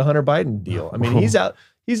Hunter Biden deal. I mean, he's out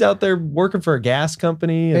there working for a gas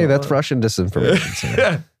company. Hey, that's Russian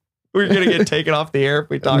disinformation. We're going to get taken off the air if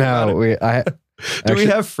we talk about it. Do we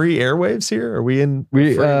have free airwaves here? Are we in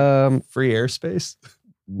free airspace?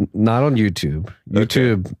 Not on YouTube.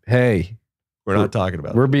 YouTube, hey. We're not talking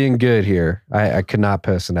about We're being good here. I could not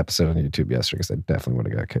post an episode on YouTube yesterday because I definitely would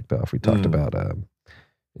have got kicked off. We talked about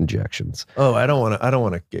injections. Oh, I don't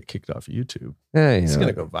want to get kicked off YouTube. Yeah, it's going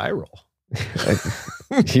to go viral.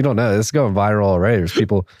 You don't know. This is going viral already. There's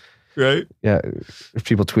people... Right? Yeah. There's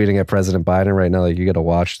people tweeting at President Biden right now, you got to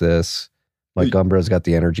watch this. Mike Umbra's got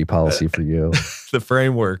the energy policy for you. The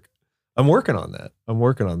framework. I'm working on that.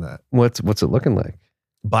 What's it looking like?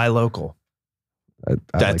 Buy local. That's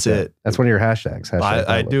like that. it. That's one of your hashtags.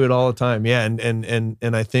 I do it all the time. Yeah.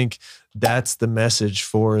 And I think that's the message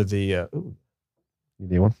for the, You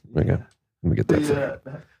need one? Okay. Let me get that.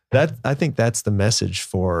 I think that's the message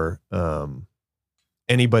for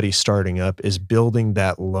anybody starting up, is building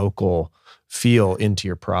that local feel into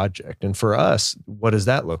your project. And for us, what does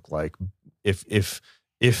that look like? If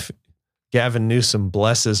Gavin Newsom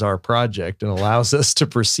blesses our project and allows us to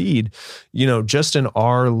proceed, just in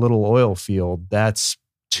our little oil field, that's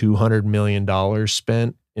 $200 million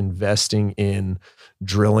spent investing in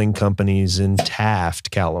drilling companies in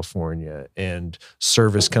Taft, California, and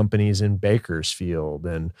service companies in Bakersfield,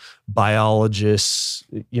 and biologists,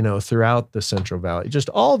 throughout the Central Valley, just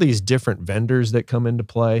all these different vendors that come into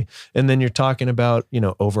play. And then you're talking about,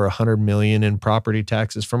 over $100 million in property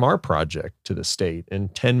taxes from our project to the state,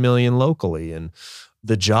 and 10 million locally, and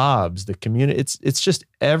the jobs, the community. It's just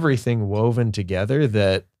everything woven together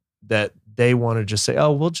that they want to just say,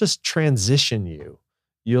 oh, we'll just transition you.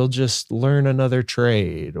 You'll just learn another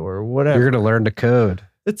trade or whatever. You're going to learn to code.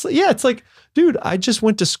 It's like, dude, I just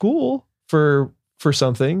went to school for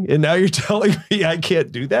something, and now you're telling me I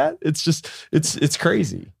can't do that. It's just, it's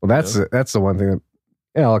crazy. Well, that's the one thing that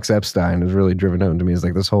Alex Epstein has really driven home to me, is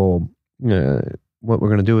like this whole, what we're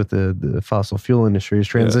going to do with the fossil fuel industry is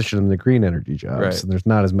transition them to green energy jobs. Right. And there's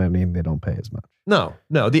not as many, and they don't pay as much. No.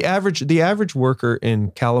 The average worker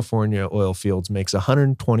in California oil fields makes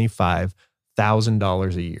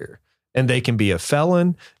 $125,000 a year, and they can be a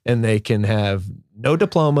felon, and they can have no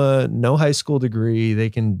diploma, no high school degree.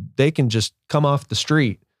 They can just come off the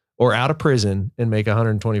street or out of prison and make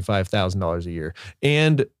 $125,000 a year.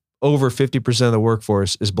 And over 50% of the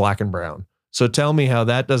workforce is black and brown. So tell me how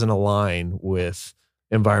that doesn't align with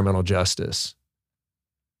environmental justice.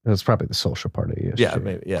 It's probably the social part of ESG. Yeah,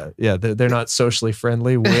 maybe. Yeah. They're not socially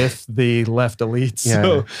friendly with the left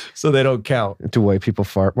elites, so they don't count. Do white people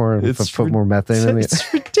fart more and put more methane in it?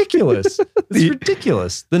 It's ridiculous. It's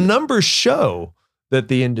ridiculous. The numbers show that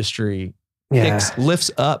the industry lifts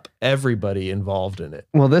up everybody involved in it.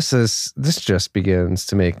 Well, this just begins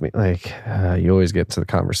to make me like, you always get to the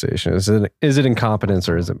conversation. Is it incompetence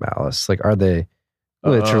or is it malice? Like, are they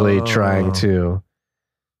literally trying to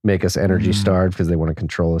make us energy starved because they want to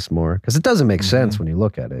control us more? Because it doesn't make sense when you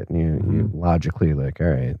look at it, and you logically like, all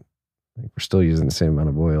right, like, we're still using the same amount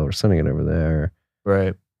of oil, we're sending it over there,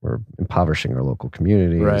 right? We're impoverishing our local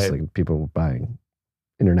communities, right? Like, people buying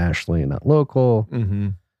internationally and not local.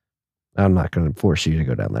 I'm not going to force you to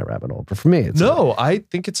go down that rabbit hole, but for me, it's I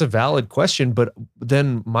think it's a valid question. But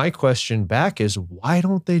then my question back is, why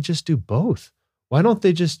don't they just do both? Why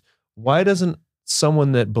doesn't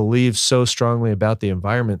someone that believes so strongly about the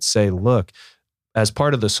environment say, look, as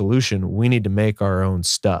part of the solution, we need to make our own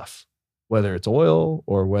stuff, whether it's oil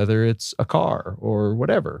or whether it's a car or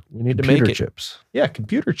whatever. We need to make it. Chips. Yeah,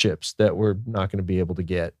 computer chips that we're not going to be able to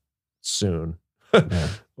get soon.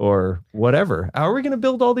 Or whatever. How are we going to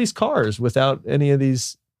build all these cars without any of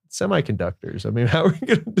these semiconductors? I mean, how are we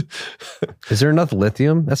going to? Is there enough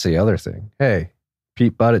lithium? That's the other thing. Hey,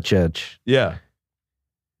 Pete Buttigieg. Yeah.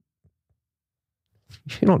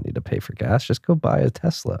 You don't need to pay for gas. Just go buy a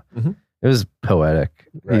Tesla. It was poetic.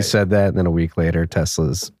 Right. He said that, and then a week later,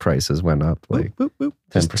 Tesla's prices went up like 10%.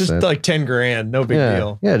 Just like 10 grand. No big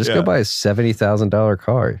deal. Yeah, just go buy a $70,000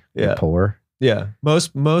 car. You're poor. Yeah,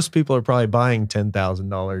 most people are probably buying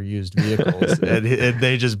 $10,000 used vehicles, and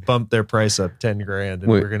they just bump their price up 10 grand,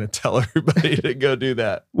 and we're going to tell everybody to go do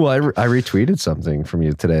that. Well, I retweeted something from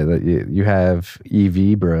you today that you have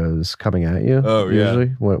EV bros coming at you. Oh, usually?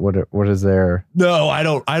 Yeah. What is there? No, I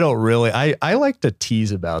don't really. I like to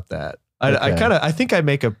tease about that. I think I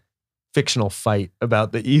make a fictional fight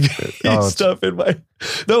about the EV stuff in my.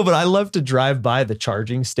 No, but I love to drive by the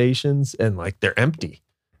charging stations, and like they're empty.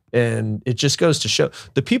 And it just goes to show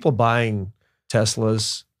the people buying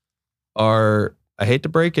Teslas are, I hate to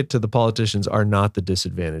break it to the politicians, are not the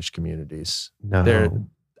disadvantaged communities. No.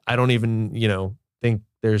 I don't even, think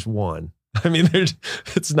there's one. I mean,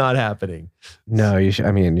 it's not happening. No, you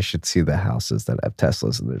should see the houses that have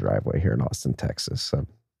Teslas in the driveway here in Austin, Texas. So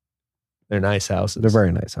they're nice houses. They're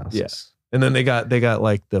very nice houses. Yes. And then they got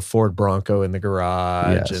like the Ford Bronco in the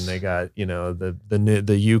garage, and they got,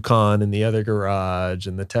 the Yukon in the other garage,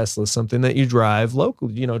 and the Tesla, something that you drive local,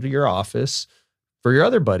 to your office for your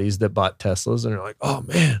other buddies that bought Teslas, and they're like, oh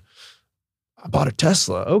man, I bought a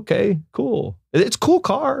Tesla. Okay, cool. It's a cool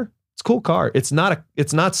car. It's a cool car. It's not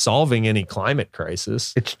solving any climate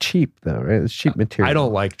crisis. It's cheap though, right? It's cheap material. I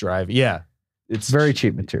don't like driving. Yeah. It's very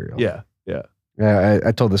cheap material. Yeah.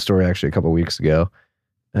 I told this story actually a couple of weeks ago.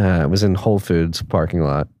 I was in Whole Foods parking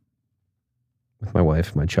lot with my wife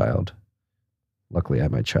and my child. Luckily, I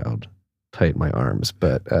had my child tighten my arms,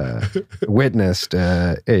 but witnessed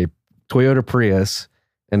a Toyota Prius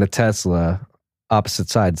and a Tesla opposite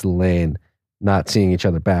sides of the lane, not seeing each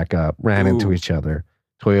other back up, ran into each other.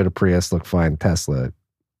 Toyota Prius looked fine. Tesla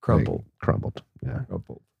Crumpled. Crumbled. Yeah.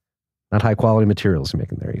 Crumpled. Not high quality materials you're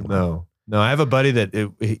making there, Elon. No, I have a buddy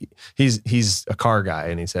that he's a car guy,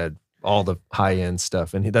 and he's had all the high end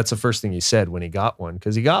stuff, and that's the first thing he said when he got one,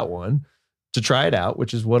 because he got one to try it out,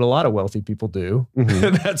 which is what a lot of wealthy people do,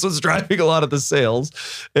 and that's what's driving a lot of the sales.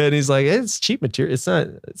 And he's like, it's cheap material. It's not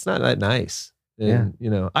that nice.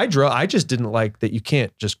 And I just didn't like that you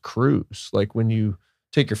can't just cruise. Like when you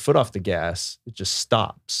take your foot off the gas, it just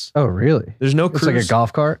stops. Oh, really? There's no cruise. It's like a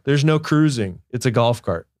golf cart? There's no cruising. It's a golf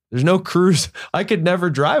cart. There's no cruise. I could never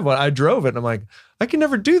drive one. I drove it and I'm like, I can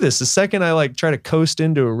never do this. The second I like try to coast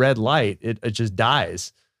into a red light, it just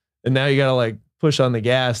dies. And now you got to like push on the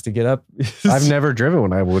gas to get up. I've never driven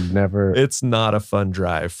one. I would never. It's not a fun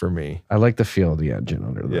drive for me. I like the feel of the engine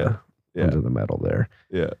under the metal there.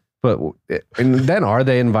 Yeah. But and then are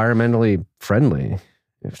they environmentally friendly?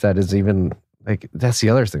 If that is even like, that's the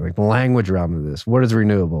other thing, like the language around this. What is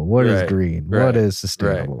renewable? What is green? What is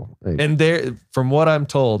sustainable? Like, and they're, from what I'm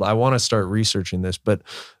told, I want to start researching this, but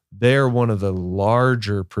they're one of the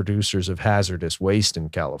larger producers of hazardous waste in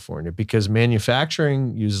California, because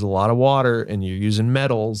manufacturing uses a lot of water and you're using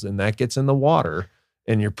metals and that gets in the water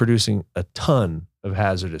and you're producing a ton of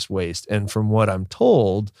hazardous waste. And from what I'm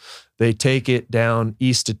told, they take it down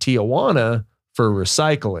east to Tijuana for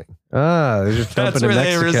recycling. They just dump it in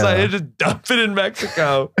Mexico. They just dump it in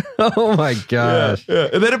Mexico. Oh my gosh. Yeah.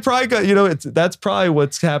 And then it probably got, that's probably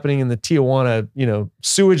what's happening in the Tijuana,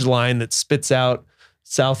 sewage line that spits out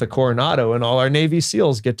south of Coronado, and all our Navy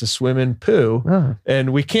SEALs get to swim in poo.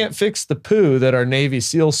 And we can't fix the poo that our Navy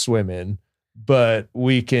SEALs swim in, but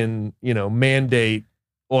we can, mandate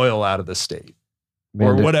oil out of the state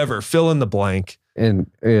or whatever, fill in the blank. And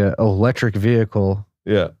electric vehicle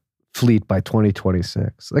fleet by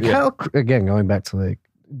 2026. Like how, again, going back to like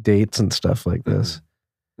dates and stuff like this.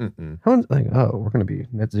 How, like, we're going to be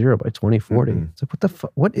net zero by 2040. It's like, what the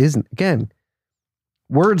fuck? What isn't? Again,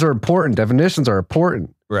 words are important. Definitions are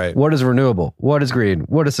important. Right. What is renewable? What is green?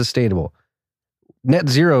 What is sustainable? Net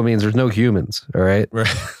zero means there's no humans. All right. Right.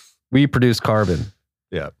 We produce carbon.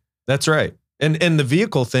 Yeah, that's right. And the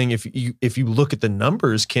vehicle thing, if you look at the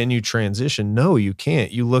numbers, can you transition? No, you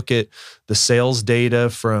can't. You look at the sales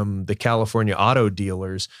data from the California auto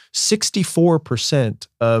dealers, 64%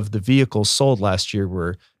 of the vehicles sold last year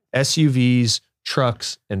were SUVs,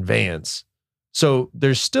 trucks, and vans. So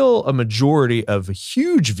there's still a majority of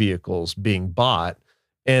huge vehicles being bought.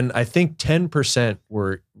 And I think 10%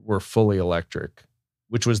 were fully electric,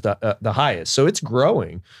 which was the highest. So it's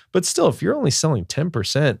growing. But still, if you're only selling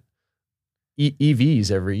 10%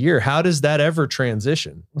 EVs every year, how does that ever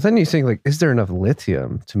transition? Well, then you think, like, is there enough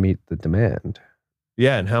lithium to meet the demand?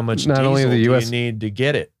 Yeah, and how much diesel do you need to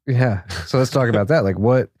get it? Yeah, so let's talk about that. Like,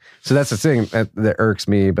 what? So that's the thing that irks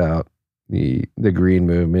me about the green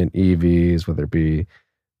movement, EVs, whether it be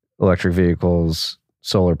electric vehicles,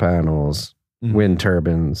 solar panels, wind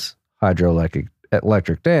turbines,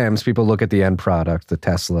 hydroelectric dams. People look at the end product, the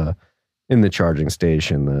Tesla in the charging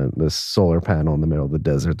station, the solar panel in the middle of the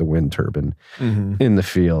desert, the wind turbine in the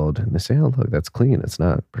field. And they say, oh, look, that's clean. It's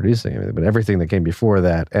not producing anything. But everything that came before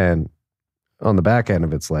that and on the back end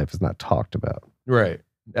of its life is not talked about. Right.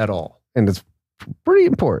 At all. And it's pretty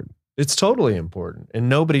important. It's totally important. And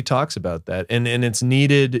nobody talks about that. And it's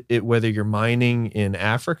needed, whether you're mining in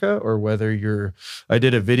Africa or whether I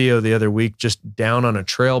did a video the other week just down on a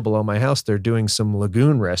trail below my house. They're doing some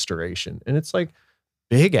lagoon restoration. And it's like,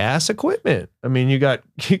 big ass equipment. I mean, you got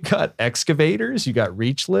excavators, you got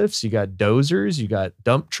reach lifts, you got dozers, you got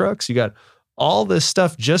dump trucks, you got all this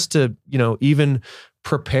stuff just to, even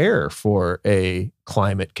prepare for a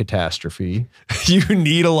climate catastrophe. You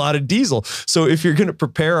need a lot of diesel. So if you're going to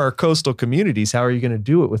prepare our coastal communities, how are you going to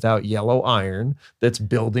do it without yellow iron that's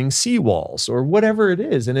building seawalls or whatever it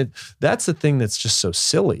is? And that's the thing that's just so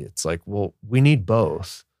silly. It's like, well, we need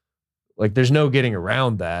both. Like, there's no getting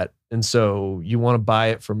around that. And so you want to buy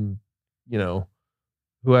it from,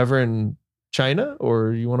 whoever in China,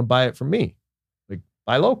 or you want to buy it from me? Like,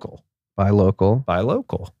 buy local. Buy local. Buy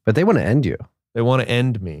local. But they want to end you. They want to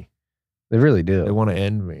end me. They really do. They want to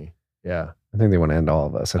end me. Yeah. I think they want to end all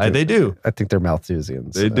of us. They do. I think they're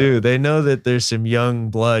Malthusians. They do. They know that there's some young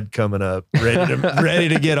blood coming up ready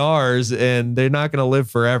to get ours, and they're not going to live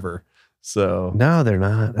forever. So no, they're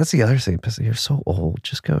not. That's the other thing. You're so old.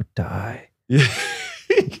 Just go die. Yeah.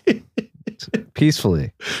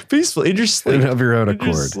 Peacefully in your sleep, of your own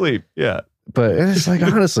accord. Your sleep, yeah. But it's like,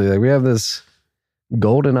 honestly, like, we have this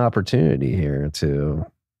golden opportunity here to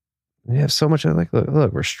We have so much. Like,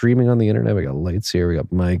 look, we're streaming on the internet. We got lights here. We got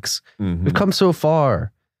mics. Mhm. We've come so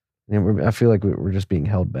far. And I feel like we're just being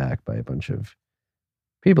held back by a bunch of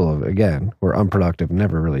people, again, who are unproductive,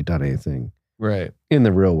 never really done anything Right. in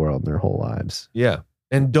the real world in their whole lives. Yeah.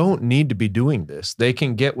 And don't need to be doing this. They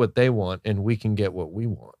can get what they want and we can get what we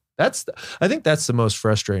want. I think that's the most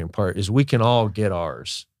frustrating part is we can all get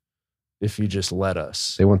ours if you just let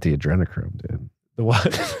us. They want the adrenochrome, dude. The what?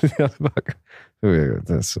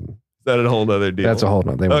 That's some, Is that a whole other deal? that's a whole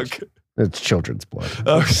nother. Okay. It's children's blood.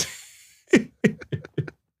 Okay.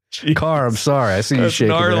 Car, I'm sorry. I see you That's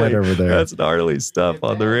shaking your head gnarly. over there. That's gnarly stuff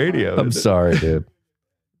on the radio. I'm isn't it? sorry, dude.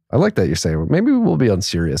 I like that you're saying. Maybe we'll be on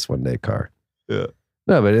Sirius one day, Car. Yeah.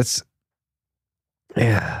 No, but it's,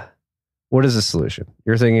 yeah. What is the solution?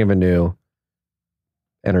 You're thinking of a new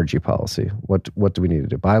energy policy. What do we need to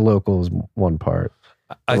do? Buy local is one part.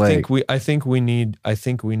 I think we need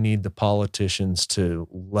the politicians to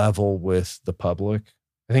level with the public.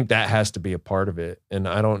 I think that has to be a part of it. And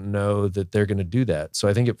I don't know that they're going to do that. So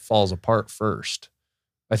I think it falls apart first.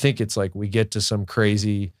 I think it's like we get to some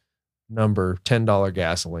crazy number, $10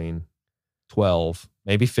 gasoline, 12,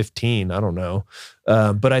 maybe 15. I don't know.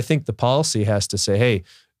 But I think the policy has to say, hey,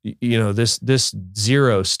 you know, this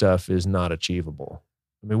zero stuff is not achievable.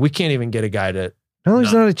 I mean, we can't even get a guy to. No,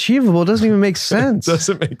 it's not achievable. It doesn't even make sense. It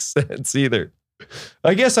doesn't make sense either.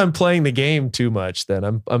 I guess I'm playing the game too much then.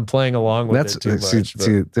 I'm playing along with it too much.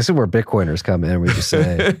 See, this is where Bitcoiners come in. We just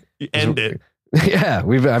say, End it. Yeah,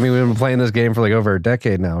 we've been playing this game for like over a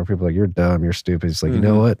decade now. Where people are like, you're dumb, you're stupid. It's like, you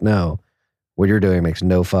know what? No, what you're doing makes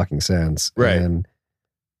no fucking sense. Right. And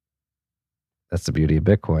that's the beauty of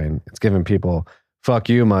Bitcoin. It's giving people fuck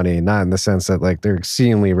you money, not in the sense that like they're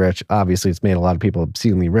exceedingly rich. Obviously, it's made a lot of people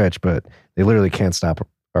exceedingly rich, but they literally can't stop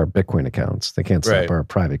our Bitcoin accounts. They can't stop Right. our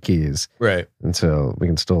private keys. Right. And so we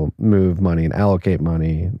can still move money and allocate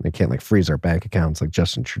money. They can't like freeze our bank accounts like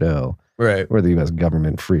Justin Trudeau Right. or the U.S.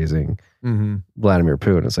 government freezing Mm-hmm. Vladimir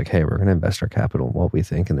Putin. It's like, hey, we're going to invest our capital in what we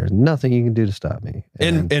think, and there's nothing you can do to stop me.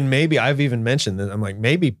 And maybe I've even mentioned that I'm like,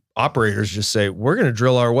 maybe operators just say, we're going to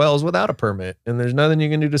drill our wells without a permit and there's nothing you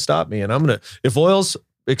can do to stop me. And I'm going to, if oil's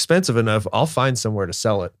expensive enough, I'll find somewhere to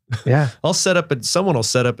sell it. yeah, I'll someone will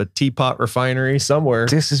set up a teapot refinery somewhere.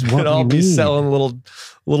 this is what And I'll we be need. selling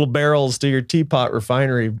little barrels to your teapot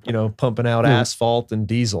refinery, you know, pumping out asphalt and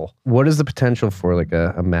diesel. What is the potential for like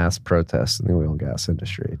a mass protest in the oil and gas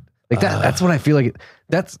industry? Like that. That's what I feel like.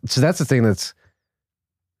 That's the thing that's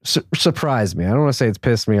surprised me. I don't want to say it's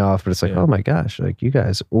pissed me off, but it's like, Yeah. oh my gosh, like you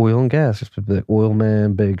guys, oil and gas, the oil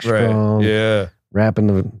man, big, strong, Yeah. wrapping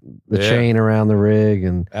the Yeah. chain around the rig,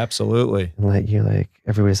 and Absolutely. like you like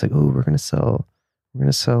everybody's like, oh, we're gonna sell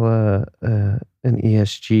an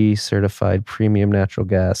ESG certified premium natural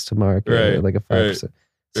gas to market, Right, like a 5%.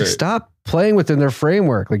 So right. stop playing within their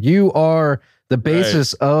framework. Like you are the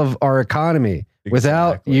basis of our economy.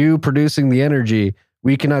 Without Exactly. you producing the energy,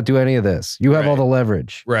 we cannot do any of this. You have all Right. the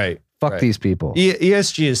leverage. Right. Fuck Right. these people.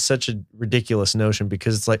 ESG is such a ridiculous notion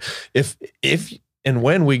because it's like if and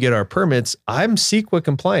when we get our permits, I'm CEQA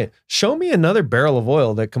compliant. Show me another barrel of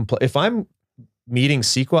oil that if I'm meeting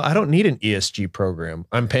CEQA, I don't need an ESG program.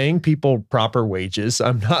 I'm paying people proper wages.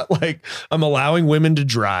 I'm not like I'm allowing women to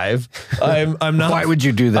drive. I'm not. Why would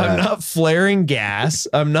you do that? I'm not flaring gas.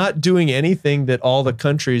 I'm not doing anything that all the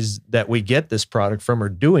countries that we get this product from are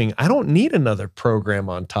doing. I don't need another program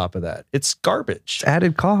on top of that. It's garbage. It's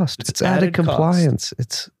added cost. It's added added cost. compliance.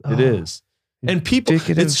 It is. And people,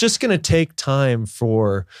 indicative. it's just going to take time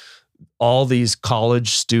for all these college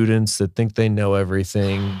students that think they know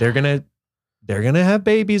everything. They're going to have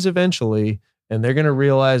babies eventually, and they're going to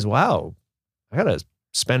realize, wow, I got to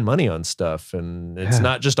spend money on stuff, and it's Yeah.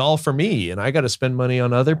 not just all for me, and I got to spend money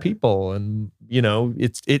on other people. And, you know,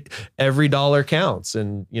 every dollar counts,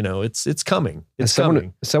 and, you know, it's coming. It's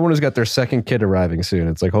coming. Someone who's got their second kid arriving soon.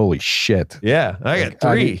 It's like, holy shit. Yeah. I got Like,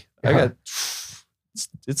 three. I got-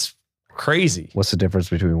 It's crazy. What's the difference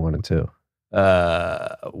between 1 and 2?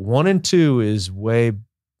 1 and 2 is way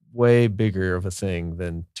bigger of a thing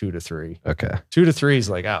than 2 to 3. Okay. 2 to 3 is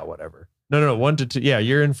like, whatever. No, 1 to 2. Yeah,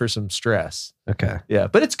 you're in for some stress. Okay. Yeah,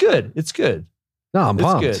 but it's good. It's good. No, I'm It's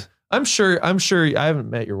pumped. good. I'm sure I haven't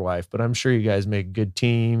met your wife, but I'm sure you guys make a good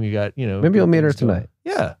team. You got, you know. Maybe you'll good meet her things going. tonight.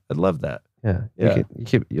 Yeah, I'd love that. Yeah. Yeah.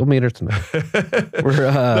 You'll meet her tonight.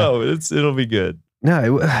 We're, No, it'll be good.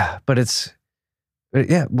 No, but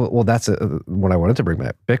yeah. Well, that's what I wanted to bring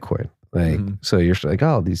back. Bitcoin. Like, Mhm. so you're like,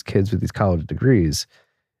 oh, these kids with these college degrees.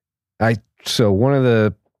 So one of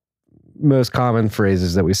the most common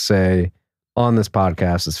phrases that we say on this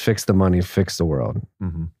podcast is fix the money, fix the world.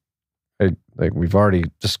 Mm-hmm. Like we've already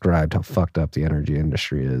described how fucked up the energy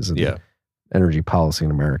industry is. And Yeah. energy policy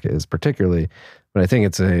in America is particularly, but I think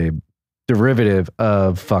it's a derivative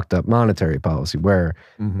of fucked up monetary policy where,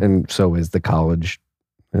 and so is the college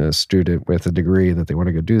student with a degree that they want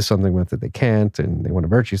to go do something with it, they can't, and they want to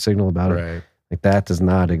virtue signal about it. Like that does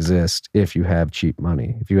not exist if you have cheap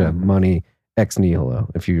money. If you have money ex nihilo,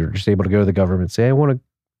 if you're just able to go to the government and say, I want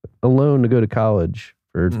a loan to go to college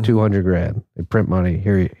for $200,000, they print money,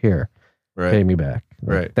 here, pay me back.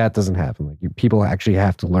 Like, that doesn't happen. Like people actually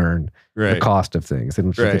have to learn the cost of things. They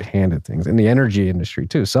don't just get handed things. In the energy industry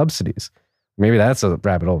too, subsidies. Maybe that's a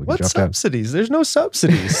rabbit hole. What subsidies? There's no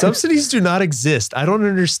subsidies. Subsidies do not exist. I don't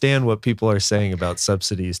understand what people are saying about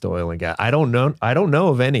subsidies to oil and gas. I don't know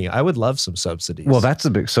of any. I would love some subsidies. Well, that's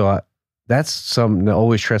that's something that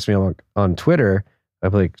always trips me on Twitter.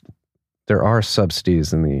 I'm like, there are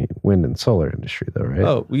subsidies in the wind and solar industry, though, right?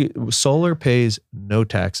 Oh, solar pays no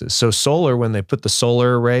taxes. So solar, when they put the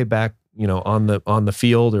solar array back, on the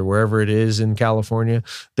field or wherever it is in California,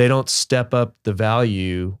 they don't step up the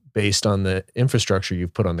value based on the infrastructure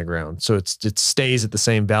you've put on the ground. So it stays at the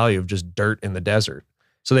same value of just dirt in the desert.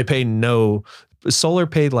 So they pay solar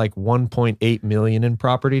paid like $1.8 million in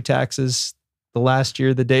property taxes the last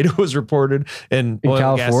year the data was reported. And in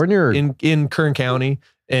California, in Kern County,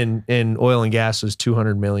 and oil and gas was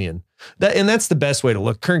 $200 million. That's the best way to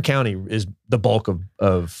look. Kern County is the bulk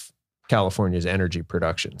of California's energy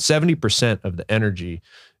production. 70% of the energy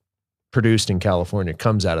produced in California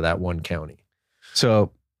comes out of that one county.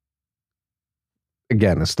 So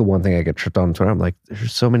again, that's the one thing I get tripped on Twitter. I'm like,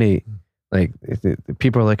 there's so many, like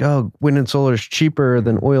people are like, oh, wind and solar is cheaper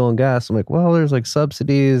than oil and gas. I'm like, well, there's like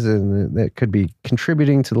subsidies and that could be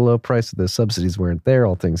contributing to the low price of the subsidies weren't there.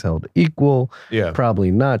 All things held equal. Yeah.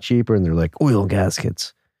 Probably not cheaper. And they're like, oil and gas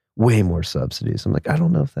gets way more subsidies. I'm like, I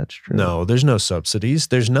don't know if that's true. No, there's no subsidies.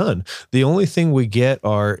 There's none. The only thing we get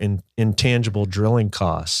are intangible drilling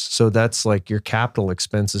costs. So that's like your capital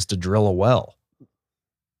expenses to drill a well.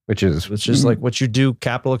 Which is just like what you do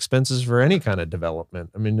capital expenses for any kind of development.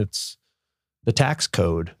 I mean, it's the tax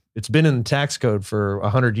code. It's been in the tax code for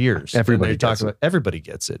 100 years. Everybody gets it. Everybody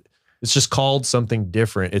gets it. It's just called something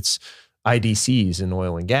different. It's IDCs in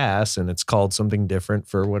oil and gas, and it's called something different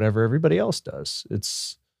for whatever everybody else does.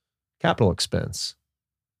 It's capital expense.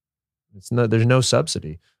 There's no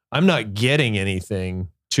subsidy. I'm not getting anything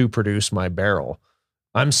to produce my barrel.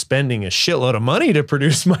 I'm spending a shitload of money to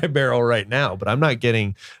produce my barrel right now, but I'm not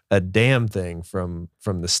getting a damn thing from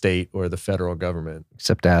the state or the federal government.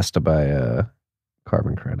 Except asked to buy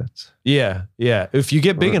carbon credits. Yeah. If you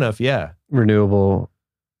get big enough, yeah. Renewable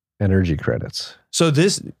energy credits. So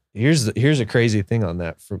here's a crazy thing on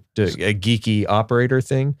that for a geeky operator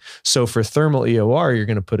thing. So for thermal EOR, you're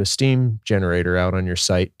going to put a steam generator out on your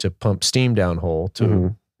site to pump steam downhole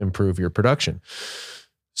to improve your production.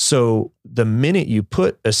 So the minute you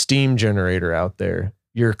put a steam generator out there,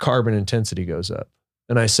 your carbon intensity goes up.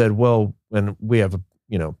 And I said, well, and we have,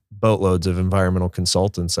 boatloads of environmental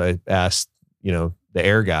consultants. I asked, the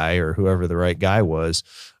air guy or whoever the right guy was.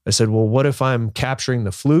 I said, well, what if I'm capturing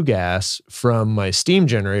the flue gas from my steam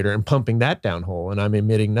generator and pumping that downhole and I'm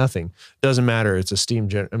emitting nothing? Doesn't matter. It's a steam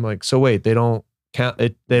generator. I'm like, so wait, they don't count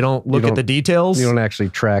it. They don't look at the details. You don't actually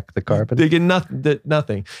track the carbon. They get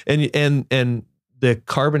nothing. And the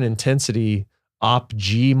carbon intensity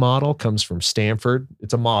OpG model comes from Stanford.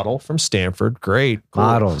 It's a model from Stanford. Great. Cool.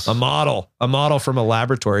 Models. A model from a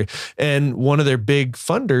laboratory. And one of their big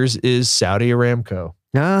funders is Saudi Aramco.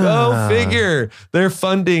 Go figure. They're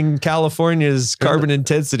funding California's carbon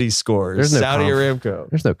intensity scores. Saudi Aramco.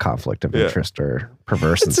 There's no conflict of interest or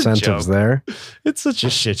perverse incentives there. It's such a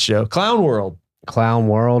shit show. Clown World. Clown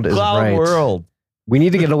World is right. Clown World. We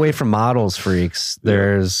need to get away from models, freaks.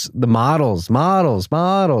 There's the models.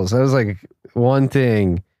 That was like one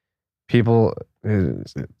thing. People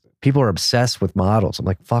are obsessed with models. I'm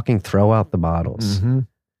like, fucking throw out the models. Mm-hmm.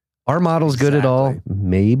 Are models good at all?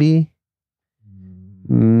 Maybe.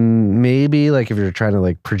 Maybe like if you're trying to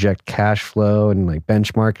like project cash flow and like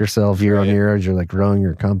benchmark yourself year on year as you're like growing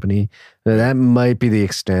your company, that might be the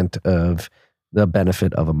extent of the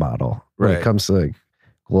benefit of a model. When it comes to like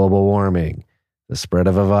global warming, the spread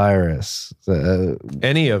of a virus,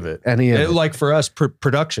 any of it. Like for us,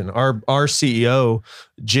 production. Our CEO,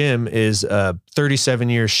 Jim, is 37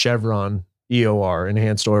 years Chevron EOR,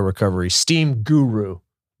 enhanced oil recovery, steam guru,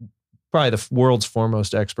 probably the world's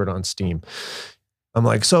foremost expert on steam. I'm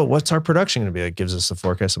like, so what's our production going to be? Like, gives us a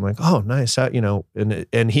forecast. I'm like, oh, nice.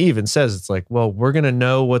 And he even says, it's like, well, we're going to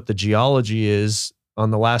know what the geology is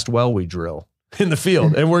on the last well we drill in the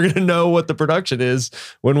field. And we're going to know what the production is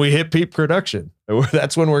when we hit peak production.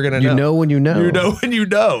 That's when we're going to know. You know when you know. You know when you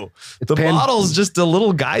know. The model's just a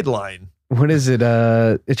little guideline. what is it?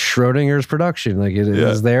 It's Schrodinger's production. Like it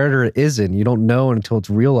is there or it isn't. You don't know until it's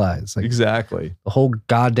realized. Like Exactly. the whole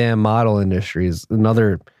goddamn model industry is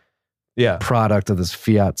another Yeah. product of this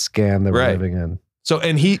fiat scam that we're Right. living in.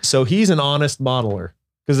 So he's an honest modeler,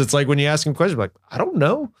 because it's like when you ask him questions, like, I don't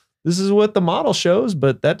know. This is what the model shows,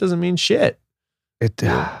 but that doesn't mean shit.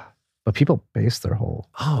 But people base their whole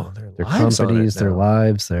Their companies, their now.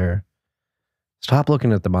 lives, their stop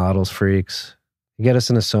looking at the models, freaks. You get us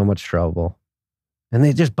into so much trouble. And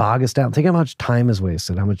they just bog us down. Think how much time is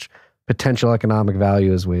wasted, how much potential economic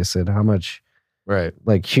value is wasted, how much Right.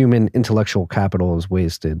 like human intellectual capital is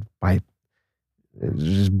wasted by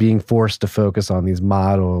just being forced to focus on these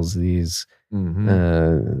models, these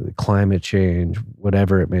climate change,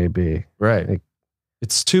 whatever it may be. Right. Like,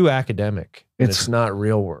 It's too academic. And It's- it's not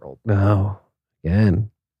real world. no, again,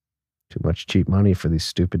 too much cheap money for these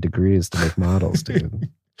stupid degrees to make models, dude.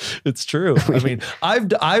 It's true. I mean,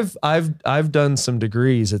 I've done some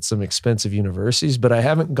degrees at some expensive universities, but I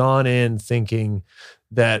haven't gone in thinking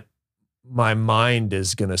that my mind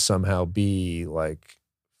is going to somehow be like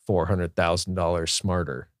 $400,000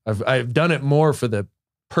 smarter. I've done it more for the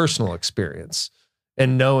personal experience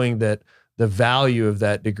and knowing that the value of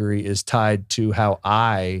that degree is tied to how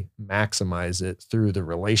I maximize it through the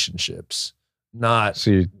relationships, not So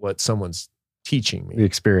you, what someone's teaching me. the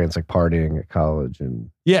experience like partying at college and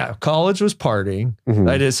Yeah, college was partying. Mhm.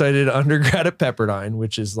 I did undergrad at Pepperdine,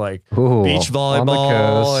 which is like Ooh, beach on the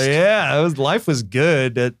volleyball. coast. Yeah, life was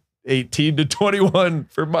good at 18 to 21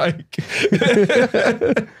 for Mike.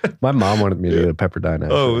 My mom wanted me to go to Pepperdine.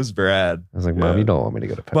 Actually. Oh, it was rad. I was like, Mom, yeah. you don't want me to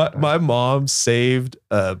go to But Pepperdine. my mom saved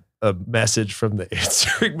a message from the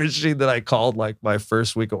answering machine that I called like my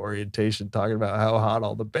first week of orientation, talking about how hot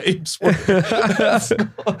all the babes were.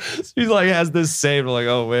 She's like, has this saved. I'm like,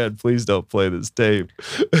 oh man, please don't play this tape.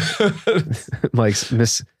 Mike's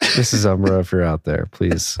Mrs. Umra, if you're out there,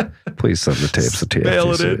 please send the tapes to TFTC.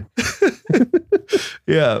 Mail it in.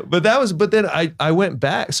 Yeah, but then I went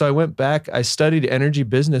back. So I went back, I studied energy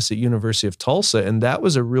business at University of Tulsa, and that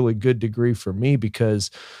was a really good degree for me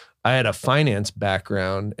because I had a finance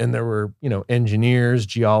background and there were, engineers,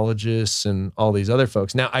 geologists, and all these other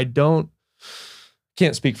folks. Now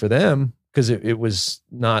can't speak for them because it was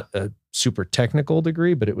not a super technical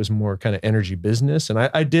degree, but it was more kind of energy business. And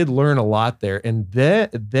I did learn a lot there. And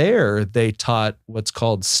there they taught what's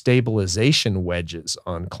called stabilization wedges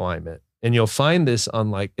on climate. And you'll find this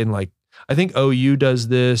on I think OU does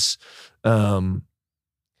this.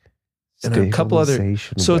 And a couple other.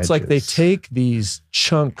 Stabilization So it's like they wedges. take these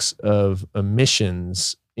chunks of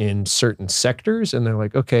emissions in certain sectors and they're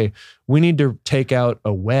like, okay, we need to take out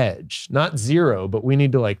a wedge, not zero, but we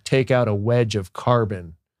need to like take out a wedge of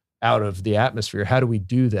carbon out of the atmosphere. How do we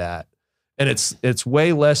do that? And it's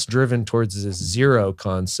way less driven towards this zero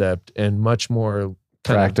concept and much more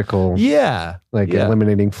practical, yeah,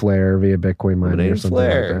 eliminating flare via Bitcoin mining or eliminating something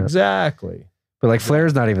flare, like that. exactly. But like flare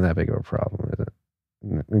is not even that big of a problem, is it?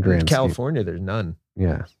 In In grand scheme. California, there's none.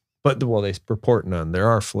 Yeah. But they report none. There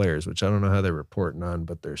are flares, which I don't know how they report none,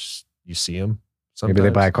 but you see them. Sometimes. Maybe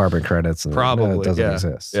they buy carbon credits and Probably, it doesn't yeah.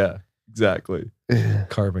 exist. Yeah, exactly.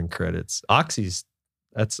 Carbon credits.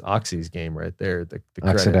 That's Oxy's game right there. The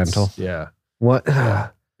credits. Occidental. Yeah. What? Yeah.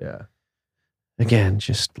 Again,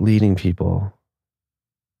 just leading people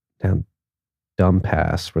down dumb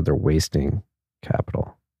paths where they're wasting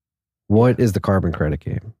capital. What is the carbon credit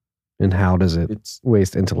game? And how does it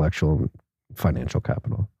waste intellectual and financial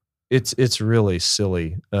capital? It's really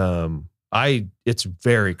silly. It's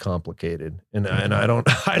very complicated, and I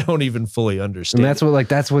don't even fully understand. And that's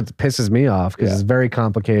what pisses me off because it's very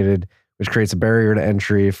complicated, which creates a barrier to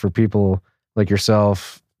entry for people like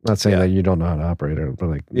yourself. Not saying that you don't know how to operate it, but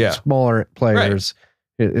like smaller players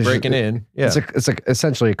breaking in. Yeah, it's like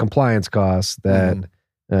essentially a compliance cost that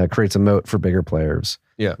creates a moat for bigger players.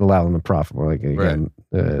 Yeah, allow them to profit more. Like again,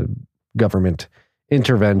 government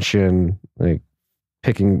intervention, like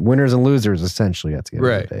picking winners and losers essentially at the end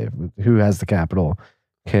of the day. Who has the capital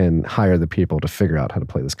can hire the people to figure out how to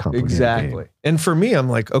play this complicated game. And for me, I'm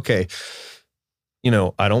like, okay,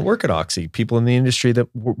 I don't work at Oxy. People in the industry that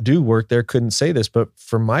do work there couldn't say this, but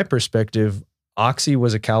from my perspective, Oxy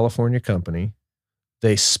was a California company.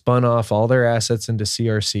 They spun off all their assets into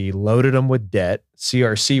CRC, loaded them with debt.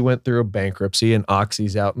 CRC went through a bankruptcy and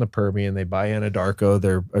Oxy's out in the Permian. They buy Anadarko.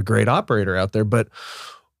 They're a great operator out there, but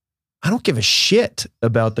I don't give a shit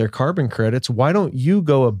about their carbon credits. Why don't you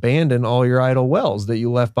go abandon all your idle wells that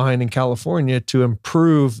you left behind in California to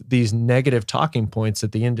improve these negative talking points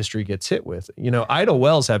that the industry gets hit with? Idle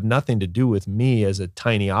wells have nothing to do with me as a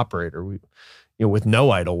tiny operator, with no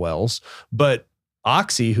idle wells, but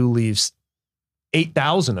Oxy, who leaves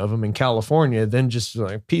 8,000 of them in California, then just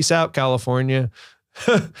like, peace out, California.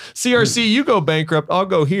 CRC, you go bankrupt, I'll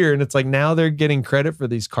go here. And it's like now they're getting credit for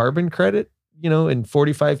these carbon credit, you know, in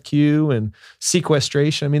 45Q and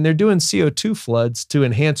sequestration. I mean, they're doing CO2 floods to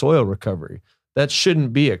enhance oil recovery. That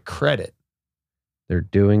shouldn't be a credit. They're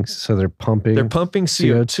pumping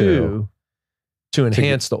CO2 to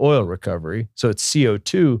enhance the oil recovery. So it's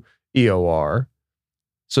CO2 EOR.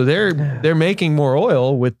 So they're making more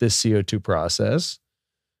oil with this CO2 process,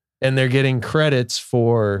 and they're getting credits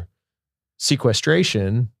for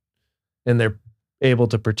sequestration, and they're able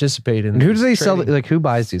to participate in. And who do they sell? Like, who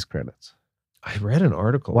buys these credits? I read an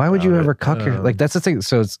article. Why would you ever cuck your, like, that's the thing.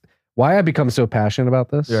 So it's why I become so passionate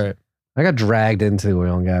about this. Right. I got dragged into the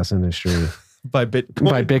oil and gas industry by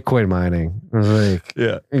Bitcoin mining. I was like,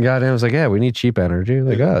 yeah. And goddamn, I was like, yeah, we need cheap energy.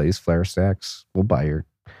 Like, oh, these flare stacks, we'll buy your.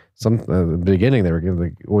 At the beginning, they were giving,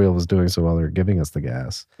 the oil was doing so well, they were giving us the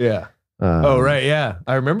gas. Yeah. Oh, right. Yeah.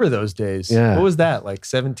 I remember those days. Yeah. What was that? Like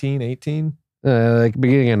 17, 18? Like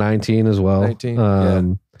beginning of 19 as well. 19. Yeah.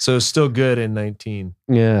 So it's still good in 19.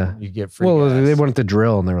 Yeah. You get free Well, gas. they wanted to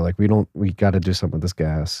drill and they were like, we got to do something with this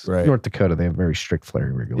gas. Right. North Dakota, they have very strict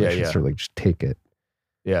flaring regulations. Yeah. So like, just take it.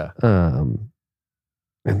 Yeah.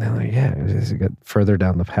 And then like, yeah, as you get further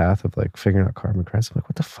down the path of like figuring out carbon credits, I'm like,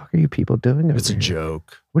 what the fuck are you people doing over It's a here?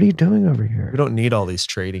 joke. What are you doing over here? We don't need all these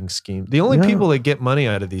trading schemes. The only people that get money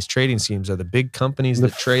out of these trading schemes are the big companies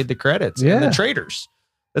that trade the credits and the traders.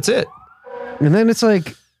 That's it. And then it's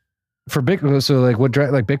like for Bitcoin, so like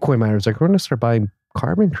like Bitcoin miners, like we're going to start buying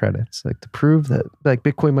carbon credits, like to prove that like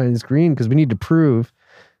Bitcoin mining is green, because we need to prove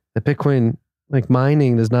that Bitcoin like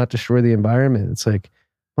mining does not destroy the environment. It's like,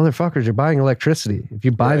 motherfuckers, you're buying electricity. If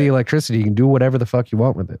you buy the electricity, you can do whatever the fuck you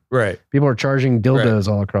want with it. Right. People are charging dildos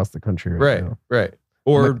all across the country right now. Right.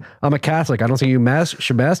 Or I'm a Catholic. I don't think you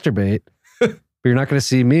should masturbate, but you're not going to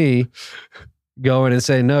see me going and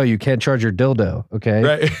say, no, you can't charge your dildo. Okay.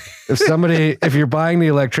 Right. If you're buying the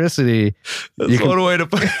electricity, that's one way to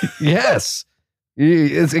put it. Yes.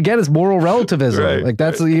 It's moral relativism. Right, like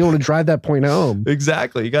that's you want to drive that point home.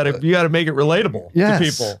 Exactly. You got to make it relatable to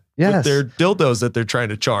people. Yes. With their dildos that they're trying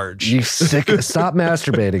to charge. You stop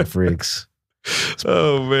masturbating, freaks.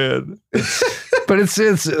 Oh man. But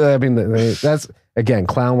it's I mean that's again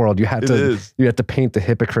clown world. You have to paint the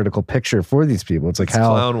hypocritical picture for these people. It's like it's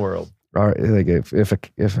how clown world. Like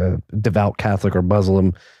if a devout Catholic or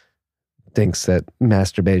Muslim thinks that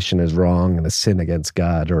masturbation is wrong and a sin against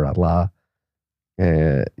God or Allah,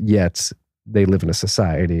 yet they live in a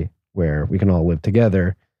society where we can all live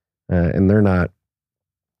together, and they're not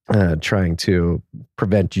trying to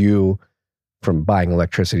prevent you from buying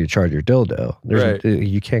electricity to charge your dildo.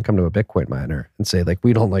 You can't come to a Bitcoin miner and say like,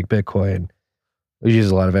 we don't like Bitcoin. We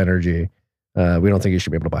use a lot of energy. We don't think you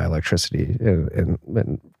should be able to buy electricity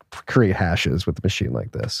and create hashes with a machine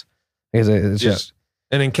like this. It's just.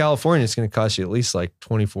 And in California, it's going to cost you at least like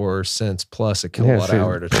 24 cents plus a kilowatt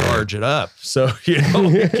hour to charge it up. So, you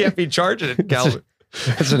can't be charging it in California.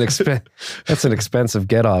 That's an expensive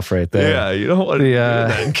get off right there. Yeah, you don't want to do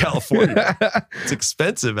that in California. It's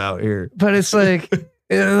expensive out here. But it's like,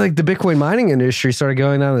 like the Bitcoin mining industry started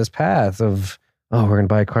going down this path of, oh, we're going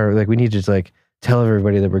to buy a car. Like we need to like tell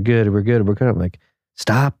everybody that we're good. I'm like,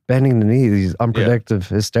 stop bending the knee, these unproductive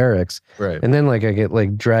hysterics. Right. And then like I get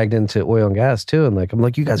like dragged into oil and gas too. And like, I'm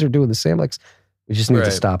like, you guys are doing the same. Like we just need to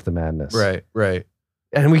stop the madness. Right.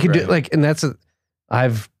 And we could do like, and that's,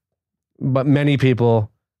 but many people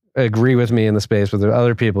agree with me in the space, but there are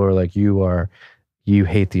other people who are like, you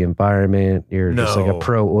hate the environment. You're just like a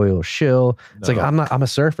pro oil shill. It's like, I'm a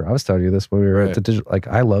surfer. I was telling you this when we were at the digital, like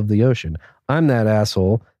I love the ocean. I'm that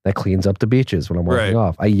asshole that cleans up the beaches when I'm walking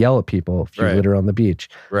off. I yell at people if you litter on the beach.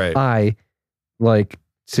 Right. I like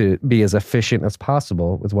to be as efficient as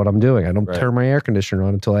possible with what I'm doing. I don't turn my air conditioner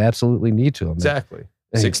on until I absolutely need to. Exactly.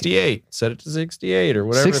 68. Set it to 68 or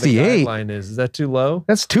whatever 68? the guideline is. Is that too low?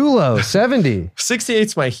 That's too low. 70.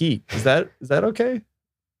 68's my heat. Is that okay?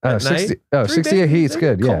 Oh, 68 heat's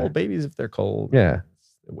good. Cold. Yeah. Babies, if they're cold. Yeah.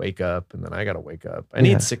 They wake up and then I got to wake up. I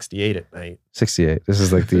need 68 at night. 68. This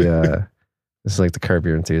is like the this is like the Curb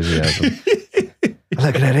Your Enthusiasm.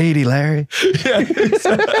 Look at that 80, Larry. Yeah.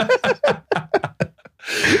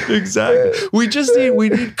 Exactly. We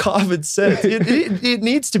need common sense. It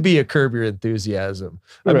needs to be a Curb Your Enthusiasm.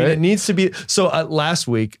 I mean, it needs to be. So last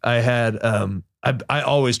week I had, I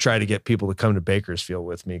always try to get people to come to Bakersfield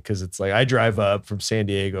with me because it's like I drive up from San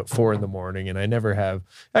Diego at 4 a.m. and I never have,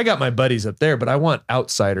 I got my buddies up there, but I want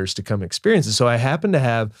outsiders to come experience it. So I happen to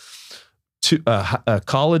have a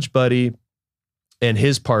college buddy and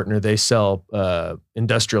his partner, they sell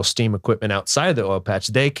industrial steam equipment outside the oil patch.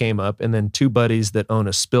 They came up, and then two buddies that own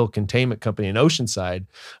a spill containment company in Oceanside.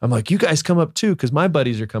 I'm like, you guys come up too, because my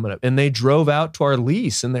buddies are coming up. And they drove out to our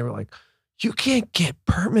lease, and they were like, you can't get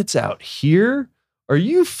permits out here? Are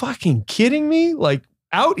you fucking kidding me? Like,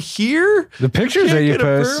 out here? The pictures that you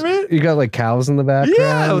post, you got like cows in the background.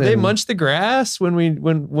 Yeah, they munch the grass. When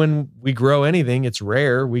we grow anything, it's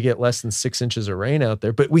rare. We get less than 6 inches of rain out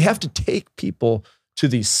there. But we have to take people to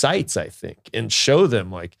these sites, I think, and show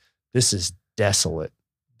them like, this is desolate.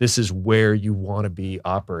 This is where you want to be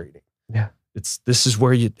operating. Yeah. This is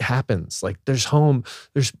where it happens. Like there's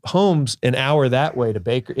homes an hour that way to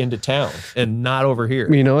Baker into town and not over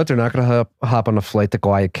here. You know what? They're not going to hop on a flight to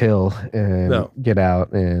Guayaquil and get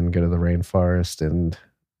out and go to the rainforest and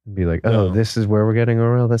be like, oh, this is where we're getting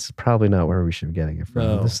oil. This is probably not where we should be getting it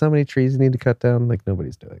from. There's so many trees you need to cut down. Like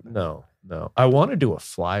nobody's doing that. No. I want to do a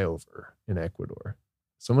flyover in Ecuador.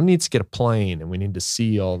 Someone needs to get a plane and we need to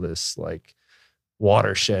see all this like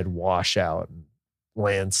watershed washout and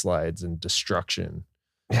landslides and destruction.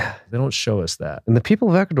 Yeah. They don't show us that. And the people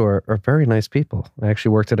of Ecuador are very nice people. I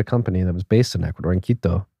actually worked at a company that was based in Ecuador, in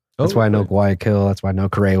Quito. That's why I know Guayaquil. That's why I know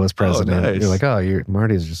Correa was president. Nice. You're like, oh,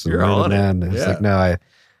 Marty's just a learned man. And it's like, no, I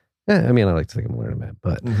like to think I'm a learned man,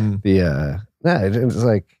 but it's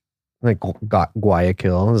like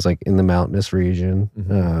Guayaquil is like in the mountainous region.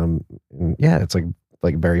 And it's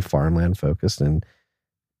like very farmland focused. And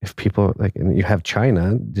if people like, and you have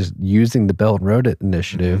China just using the Belt and Road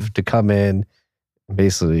Initiative to come in,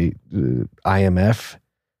 basically IMF,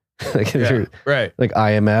 like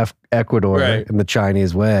IMF Ecuador in the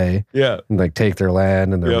Chinese way, and like take their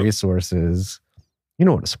land and their resources. You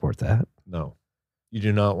don't want to support that. No, you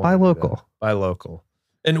do not want buy local. Buy local.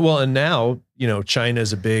 And now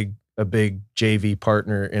China's a big JV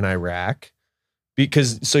partner in Iraq.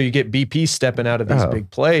 Because so you get BP stepping out of these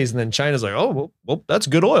big plays, and then China's like, oh, well, that's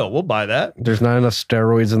good oil. We'll buy that. There's not enough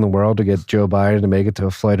steroids in the world to get Joe Biden to make it to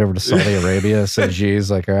a flight over to Saudi Arabia. So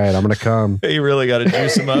Xi's like, all right, I'm going to come. He really got to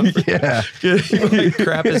juice him up. Yeah. He might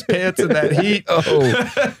crap his pants in that heat.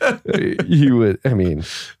 You would, I mean.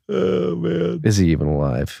 Oh, man. Is he even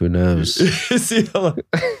alive? Who knows? Is he alive?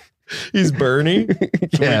 He's Bernie.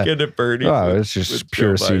 Weekend at Bernie. Oh, it's just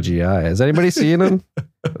pure CGI. Has anybody seen him?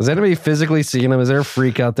 Has anybody physically seen him? Is there a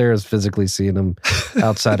freak out there who's physically seen him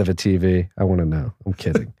outside of a TV? I want to know. I'm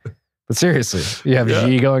kidding. But seriously, you have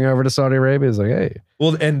Xi going over to Saudi Arabia. It's like, hey.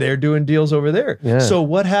 Well, and they're doing deals over there. Yeah. So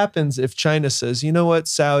what happens if China says, you know what,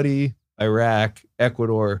 Saudi, Iraq,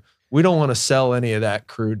 Ecuador, we don't want to sell any of that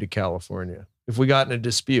crude to California if we got in a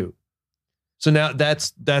dispute. So now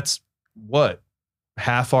that's what?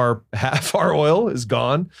 Half our oil is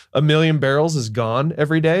gone. 1 million barrels is gone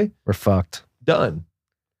every day. We're fucked. Done.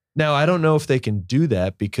 Now, I don't know if they can do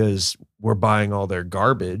that because we're buying all their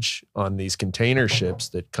garbage on these container ships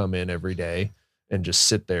that come in every day and just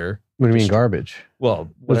sit there. What do you mean garbage? Well,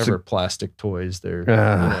 whatever plastic toys they're,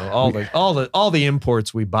 all the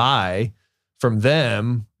imports we buy from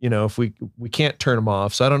them, if we can't turn them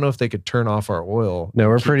off. So I don't know if they could turn off our oil. No,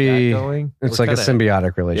 we're pretty going. It's like a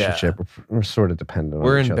symbiotic relationship. Yeah. We're sort of dependent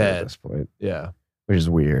on each other at this point. Yeah. Which is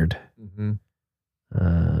weird. Mm-hmm.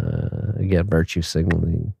 Again, virtue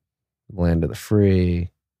signaling, land of the free,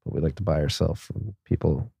 but we like to buy ourselves from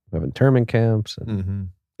people who have internment camps. And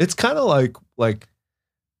It's kind of like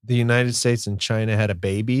the United States and China had a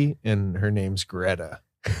baby and her name's Greta.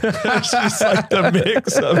 She's like the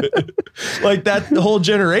mix of it. Like that whole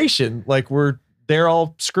generation, like they're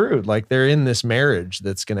all screwed. Like they're in this marriage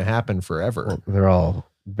that's going to happen forever. Well, they're all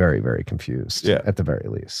very, very confused at the very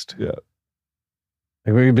least. Yeah.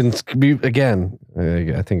 Like again,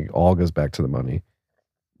 I think it all goes back to the money.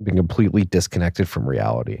 Being completely disconnected from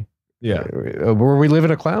reality. Yeah. Where we live in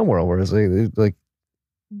a clown world where it's like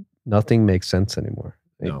nothing makes sense anymore.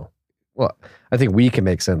 No. Well, I think we can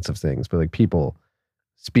make sense of things, but like people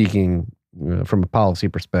speaking from a policy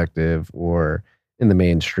perspective or in the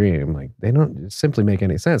mainstream, like they don't simply make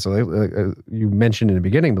any sense. So like you mentioned in the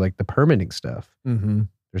beginning, but like the permitting stuff. Mm-hmm.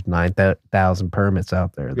 There's 9,000 permits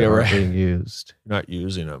out there that are being used. You're not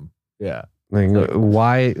using them. Yeah. Like,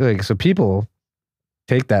 why? Like, so people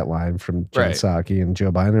take that line from Jen Psaki and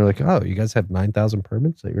Joe Biden. They're like, oh, you guys have 9,000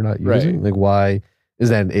 permits that you're not using? Like, why is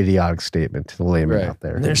that an idiotic statement to the layman out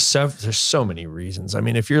there? And there's so many reasons. I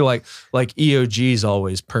mean, if you're like EOG is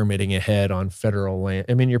always permitting ahead on federal land.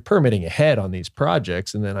 I mean, you're permitting ahead on these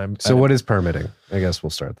projects. And then what is permitting? I guess we'll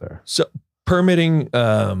start there. So permitting,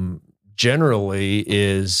 generally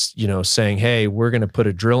is, saying, hey, we're going to put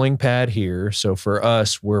a drilling pad here. So for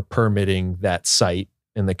us, we're permitting that site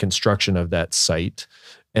and the construction of that site.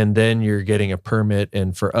 and then you're getting a permit.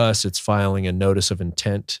 And for us, it's filing a notice of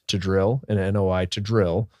intent to drill, an NOI to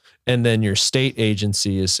drill. And then your state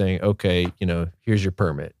agency is saying, okay, here's your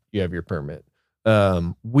permit. You have your permit.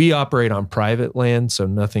 We operate on private land, so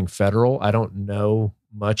nothing federal. I don't know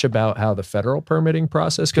much about how the federal permitting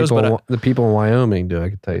process goes, but the people in Wyoming do. I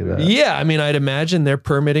can tell you that. Yeah, I mean, I'd imagine they're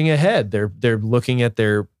permitting ahead. They're looking at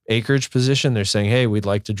their acreage position. They're saying, hey, we'd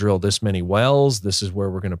like to drill this many wells. This is where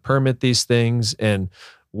we're going to permit these things. And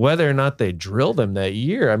whether or not they drill them that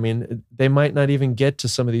year, I mean, they might not even get to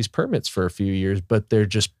some of these permits for a few years, but they're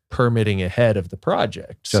just permitting ahead of the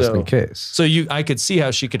project. Just in case. So I could see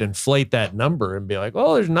how she could inflate that number and be like,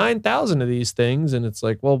 oh, there's 9,000 of these things. And it's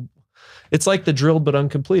like, well, it's like the drilled but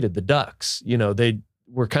uncompleted, the DUCs. They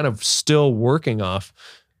were kind of still working off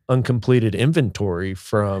uncompleted inventory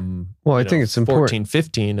from I think it's important 14,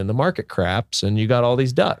 15 and the market craps, and you got all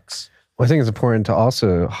these DUCs. Well, I think it's important to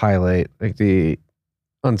also highlight like the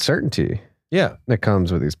uncertainty that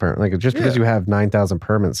comes with these permits. Like just because you have 9,000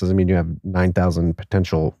 permits doesn't mean you have 9,000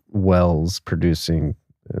 potential wells producing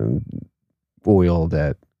oil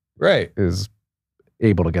that is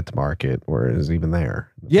able to get to market or is even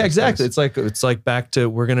there. Yeah, exactly. It's like back to,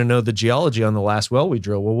 we're going to know the geology on the last well we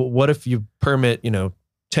drill. Well, what if you permit,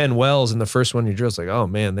 10 wells and the first one you drill is like, oh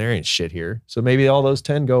man, there ain't shit here. So maybe all those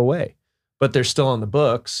 10 go away, but they're still on the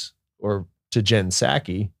books, or to Jen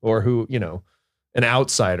Psaki, or who, an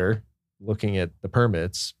outsider looking at the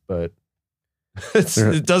permits, but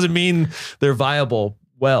it doesn't mean they're viable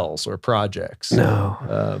wells or projects.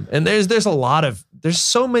 No. And there's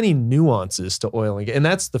so many nuances to oil and gas. And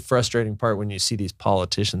that's the frustrating part when you see these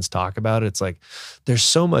politicians talk about it. It's like, there's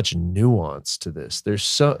so much nuance to this.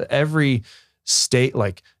 Every state,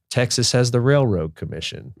 like Texas has the Railroad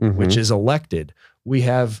Commission, which is elected. We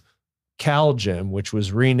have CalGEM, which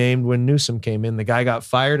was renamed when Newsom came in. The guy got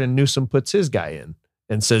fired and Newsom puts his guy in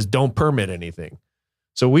and says, don't permit anything.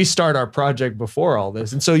 So we start our project before all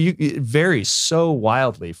this. And so it varies so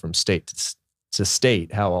wildly from state to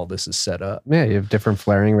state how all this is set up. Yeah, you have different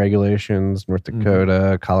flaring regulations. North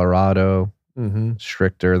Dakota, Colorado,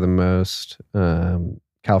 stricter than most.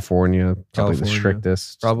 California, probably the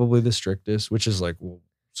strictest. Probably the strictest, which is like, well,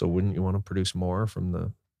 so wouldn't you want to produce more from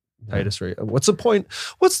the tightest rate? What's the point?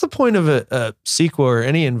 What's the point of a CEQA or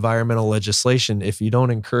any environmental legislation if you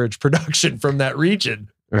don't encourage production from that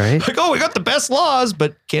region? Right? Like, oh, we got the best laws,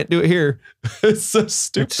 but can't do it here. It's so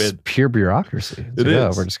stupid. It's pure bureaucracy. It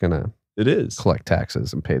is. We're just gonna collect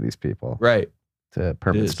taxes and pay these people to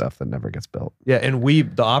permit stuff that never gets built. Yeah, and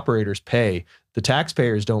the operators pay. The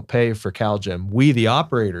taxpayers don't pay for CalGEM. We, the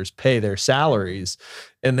operators, pay their salaries,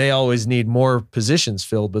 and they always need more positions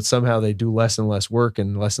filled, but somehow they do less and less work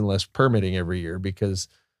and less permitting every year because...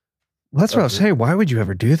 Well, that's what I was saying. Why would you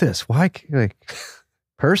ever do this? Why,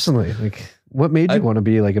 personally, what made you want to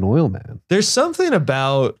be like an oil man? There's something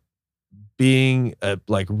about being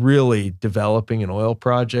really developing an oil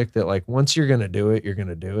project that once you're going to do it, you're going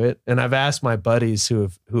to do it. And I've asked my buddies who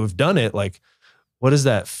have done it, what does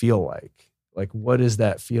that feel like? What is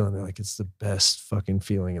that feeling? They're like, it's the best fucking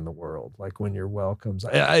feeling in the world. When your well comes,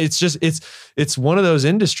 it's one of those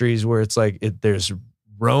industries where it's there's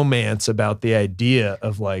romance about the idea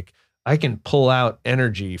of I can pull out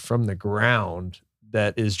energy from the ground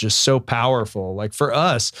that is just so powerful. For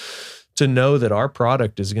us to know that our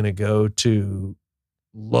product is going to go to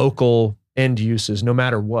local end uses, no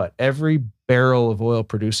matter what, every barrel of oil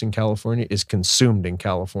produced in California is consumed in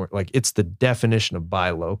California. It's the definition of buy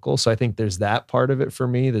local. So I think there's that part of it for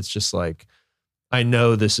me. That's just I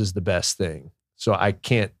know this is the best thing, so I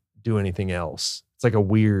can't do anything else. It's a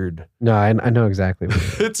weird. No, I know exactly.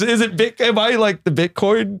 Is it Bitcoin? Am I the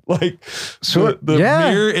Bitcoin? The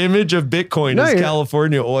mirror image of Bitcoin is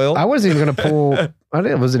California oil. I wasn't even going to pull.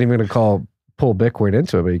 I wasn't even going to pull Bitcoin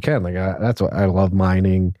into it, but you can. That's what I love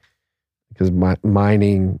mining, because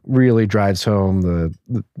mining really drives home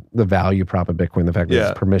the value prop of Bitcoin. The fact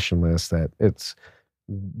that it's permissionless, that it's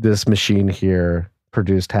this machine here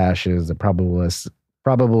produced hashes that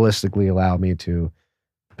probabilistically allow me to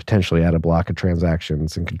potentially add a block of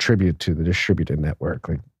transactions and contribute to the distributed network.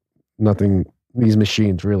 These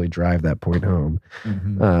machines really drive that point home.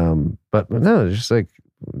 But no, it's just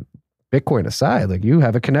Bitcoin aside, you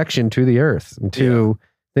have a connection to the earth and to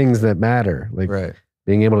things that matter.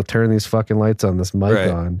 Being able to turn these fucking lights on, this mic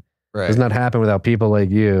on, does not happen without people like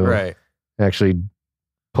you actually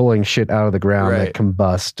pulling shit out of the ground that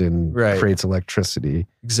combust and creates electricity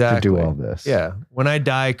to do all this. Yeah. When I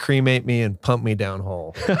die, cremate me and pump me down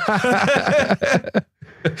hole.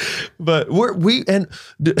 But that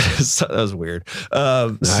was weird.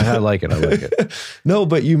 I like it. I like it. No,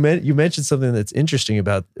 but you mentioned something that's interesting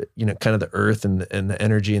about, kind of the earth and the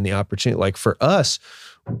energy and the opportunity. Like for us,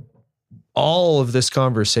 all of this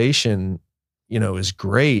conversation, is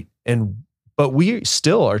great. But we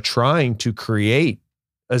still are trying to create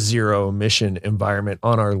a zero emission environment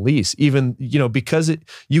on our lease, even, because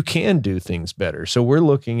you can do things better. So we're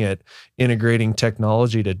looking at integrating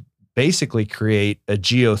technology to basically create a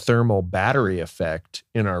geothermal battery effect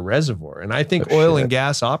in our reservoir. And I think oil and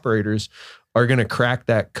gas operators are going to crack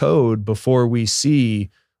that code before we see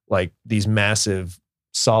like these massive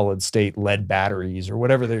solid state lead batteries or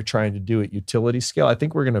whatever they're trying to do at utility scale. I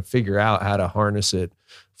think we're going to figure out how to harness it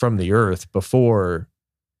from the earth before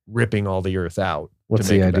ripping all the earth out. What's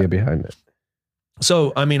the idea behind it?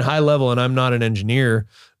 So, I mean, high level, and I'm not an engineer,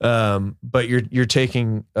 but you're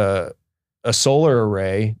taking a solar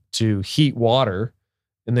array to heat water,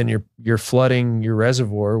 and then you're flooding your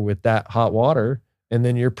reservoir with that hot water, and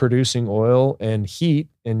then you're producing oil and heat,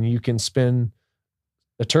 and you can spin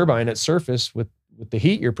a turbine at surface with the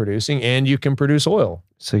heat you're producing, and you can produce oil.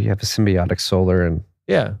 So you have a symbiotic solar and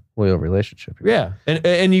oil relationship. Yeah, and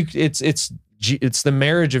it's the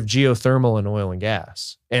marriage of geothermal and oil and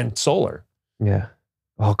gas and solar. Yeah,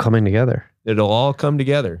 all coming together. It'll all come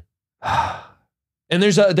together. And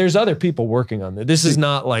there's other people working on this. This is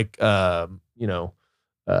not like a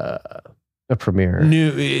Premier.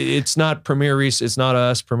 It's not Premier. It's not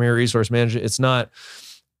us, Premier Resource Management. It's not.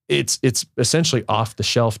 It's essentially off the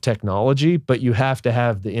shelf technology, but you have to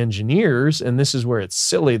have the engineers. And this is where it's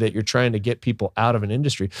silly that you're trying to get people out of an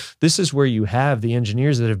industry. This is where you have the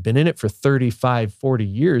engineers that have been in it for 35, 40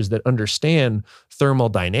 years that understand thermal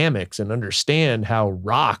dynamics and understand how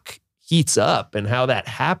rock heats up and how that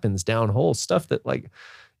happens downhole. Stuff that like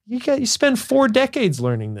you spend 4 decades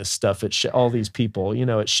learning this stuff at all these people,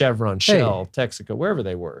 at Chevron, Shell, Texaco, wherever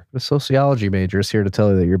they were. The sociology major is here to tell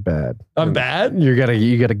you that you're bad. I'm bad? You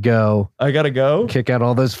gotta go. I gotta go? Kick out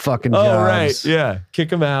all those fucking jobs. Oh, right. Yeah. Kick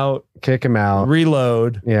them out.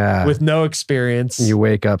 Reload. Yeah. With no experience. You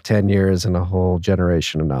wake up 10 years and a whole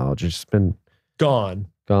generation of knowledge has just been gone.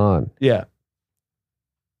 Yeah.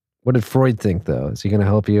 What did Freud think, though? Is he going to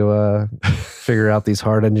help you figure out these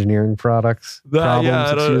hard engineering problems?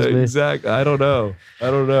 Exactly. I don't know.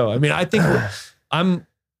 I mean, I think I'm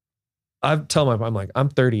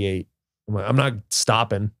 38. I'm not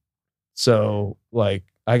stopping. So like,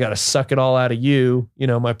 I got to suck it all out of you.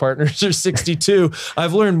 My partners are 62.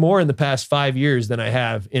 I've learned more in the past 5 years than I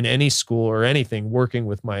have in any school or anything working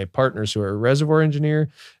with my partners who are a reservoir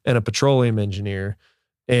engineer and a petroleum engineer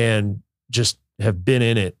and just have been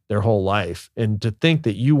in it their whole life. And to think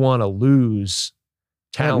that you want to lose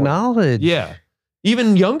talent, knowledge. Yeah.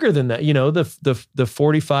 Even younger than that, the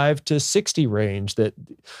 45 to 60 range that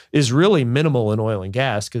is really minimal in oil and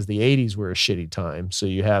gas because the 80s were a shitty time. So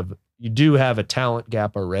you do have a talent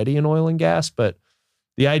gap already in oil and gas, but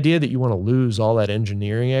the idea that you want to lose all that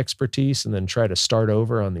engineering expertise and then try to start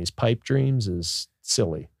over on these pipe dreams is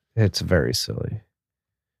silly. It's very silly.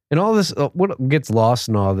 And all this, what gets lost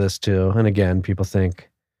in all this too, and again, people think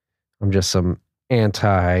I'm just some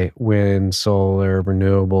anti-wind, solar,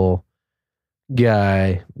 renewable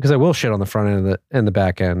guy, because I will shit on the front end and the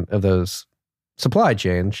back end of those supply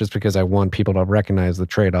chains, just because I want people to recognize the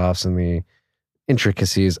trade-offs and the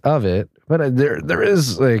intricacies of it. But there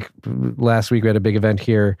is, like, last week we had a big event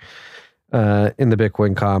here in the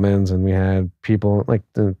Bitcoin Commons, and we had people like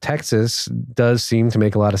Texas does seem to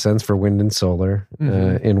make a lot of sense for wind and solar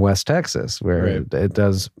in West Texas, where it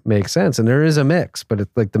does make sense. And there is a mix, but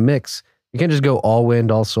it's like the mix, you can't just go all wind,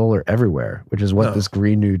 all solar everywhere, which is what this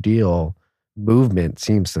Green New Deal movement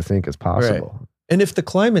seems to think is possible. Right. And if the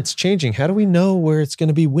climate's changing, how do we know where it's going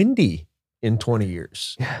to be windy in 20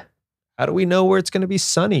 years? Yeah. How do we know where it's going to be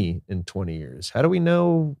sunny in 20 years? How do we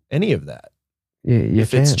know any of that?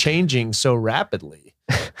 If it's changing so rapidly.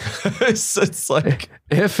 it's like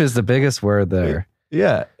if is the biggest word there.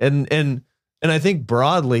 Yeah. And I think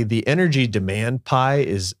broadly the energy demand pie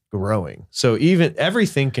is growing. So even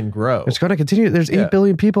everything can grow. It's going to continue. There's 8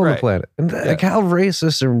 billion people on the planet. And like how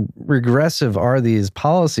racist and regressive are these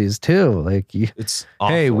policies too? Like it's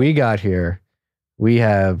awful. Hey, we got here. We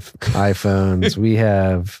have iPhones, we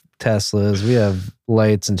have Teslas, we have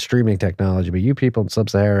lights and streaming technology, but you people in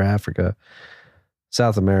Sub-Saharan Africa,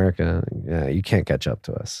 South America, you can't catch up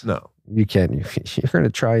to us. No. You can't. You're going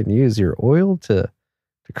to try and use your oil to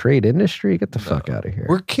create industry? Get the fuck out of here.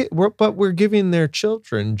 But we're giving their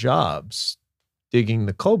children jobs digging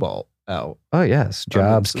the cobalt out. Oh yes,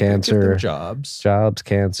 jobs, So they get them cancer, jobs,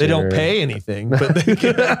 cancer. They don't pay anything, but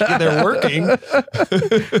they're working.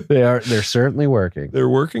 They're certainly working. They're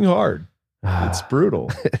working hard. It's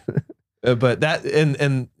brutal. But that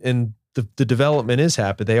and the development is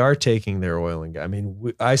happening. They are taking their oil and gas. I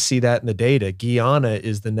mean, I see that in the data. Guyana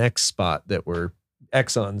is the next spot that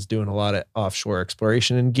Exxon's doing a lot of offshore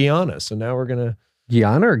exploration in Guyana. So now we're gonna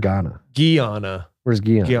Guyana or Ghana? Guyana. Where's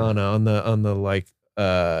Guyana? Guyana on the like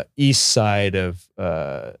east side of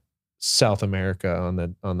South America,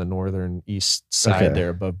 on the northern east side there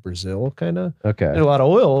above Brazil, kind of. Okay. There's a lot of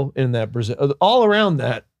oil in that Brazil, all around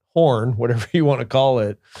that horn, whatever you want to call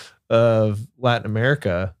it, of Latin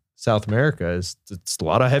America, South America, it's a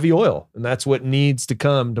lot of heavy oil, and that's what needs to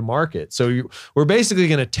come to market. So we're basically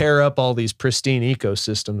going to tear up all these pristine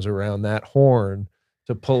ecosystems around that horn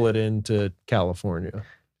to pull it into California.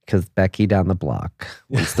 Because Becky down the block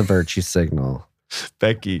wants the virtue signal.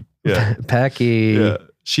 Becky, yeah, Becky, yeah,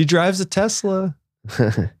 she drives a Tesla,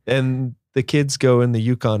 and the kids go in the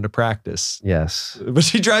Yukon to practice. Yes, but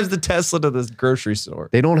she drives the Tesla to the grocery store.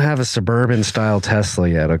 They don't have a suburban style Tesla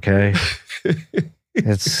yet. Okay.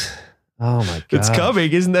 It's oh my god, it's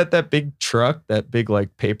coming. Isn't that big truck, that big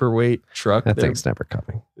like paperweight truck? That thing's never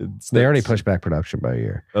coming. They already pushed back production by a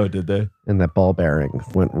year. Oh, did they? And that ball bearing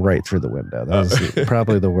went right through the window. That was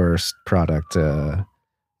probably the worst product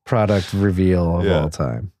reveal of all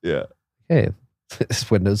time. Yeah. Hey, this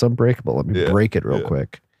window's unbreakable. Let me break it real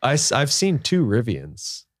quick. I've seen 2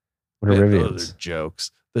 Rivians. What are Rivians? Those are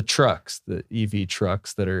jokes. The trucks, the EV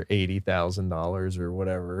trucks that are $80,000 or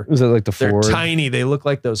whatever. Is it like the Ford? They're tiny. They look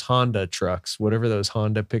like those Honda trucks, whatever those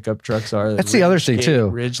Honda pickup trucks are. That's the other thing too.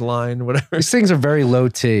 Ridgeline, whatever. These things are very low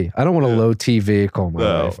T. I don't want a low T vehicle in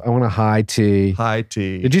my life. I want a high T. High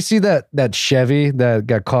T. Did you see that Chevy that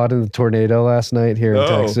got caught in the tornado last night here in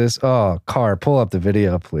Texas? Oh, car, pull up the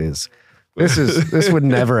video, please. This would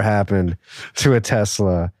never happen to a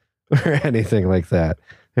Tesla or anything like that.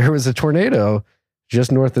 There was a tornado just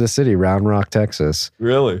north of the city, Round Rock, Texas.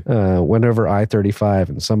 Really? Went over I-35,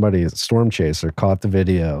 and somebody, a storm chaser, caught the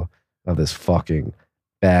video of this fucking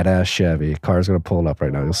badass Chevy. Car's going to pull it up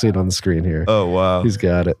right now. You'll see it on the screen here. Oh, wow. He's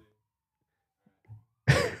got it.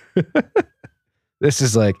 This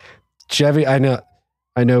is like Chevy. I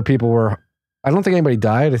know people were, I don't think anybody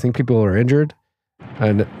died. I think people were injured.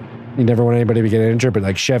 And you never want anybody to get injured, but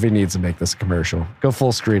like Chevy needs to make this a commercial. Go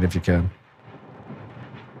full screen if you can.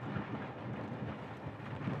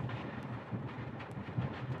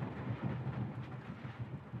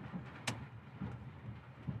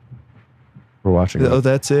 We're watching. Oh,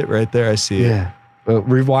 that's it right there. I see it. Yeah.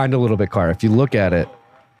 Rewind a little bit, Car. If you look at it,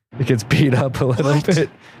 it gets beat up a little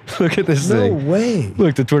bit. Look at this thing. No way.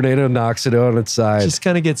 Look, the tornado knocks it on its side. Just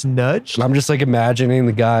kind of gets nudged. I'm just like imagining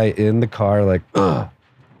the guy in the car, like,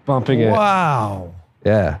 bumping it. Wow.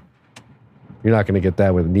 Yeah. You're not going to get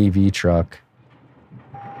that with an EV truck.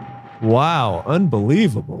 Wow.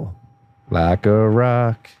 Unbelievable. Like a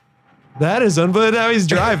rock. That is unbelievable. Now he's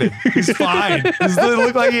driving. He's fine. It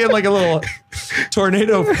looked like he had like a little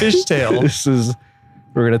tornado fishtail.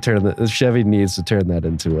 We're going to turn the Chevy needs to turn that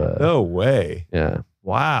into a. No way. Yeah.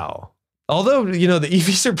 Wow. Although, the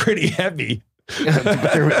EVs are pretty heavy.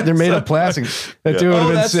 they're made of plastic. That dude would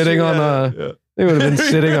have been sitting on they would have been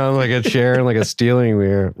sitting on like a chair and like a steering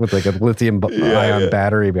wheel with like a lithium ion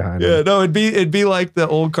battery behind him. Yeah, no, it'd be like the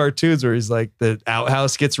old cartoons where he's like the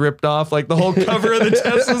outhouse gets ripped off, like the whole cover of the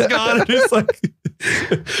Tesla's gone, and he's like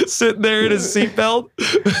sitting there in his seatbelt.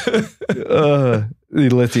 The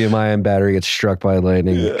lithium ion battery gets struck by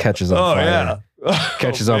lightning, catches on fire.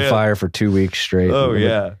 Catches on fire for 2 weeks straight. Oh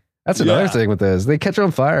yeah. That's another thing with this. They catch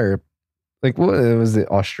on fire. Like what was it?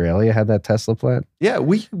 Australia had that Tesla plant. Yeah,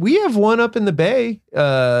 we have one up in the Bay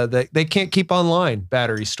that they can't keep online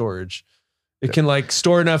battery storage. It can like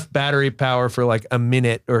store enough battery power for like a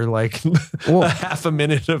minute or like a half a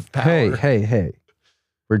minute of power. Hey.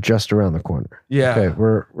 We're just around the corner. Yeah. Okay,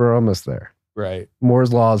 we're almost there. Right.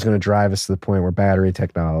 Moore's law is going to drive us to the point where battery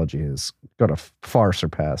technology is going to far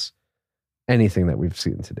surpass anything that we've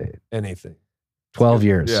seen to date. Anything. 12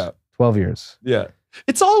 years. Yeah. 12 years. Yeah.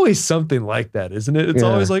 It's always something like that, isn't it? It's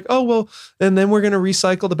always like, oh, well, and then we're going to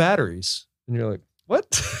recycle the batteries. And you're like, what?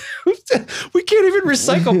 We can't even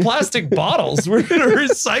recycle plastic bottles. We're going to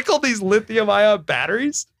recycle these lithium ion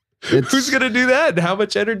batteries? Who's going to do that? And how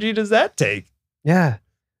much energy does that take? Yeah.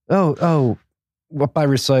 Oh. Well, by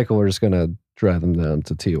recycle, we're just going to drive them down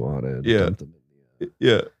to Tijuana. And dump them in the,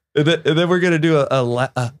 Yeah. And then we're going to do a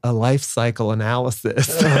life cycle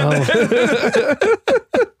analysis. Oh.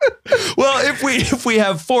 Well, if if we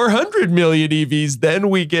have 400 million EVs, then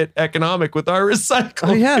we get economic with our recycling.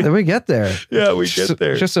 Oh yeah, then we get there. Yeah, we get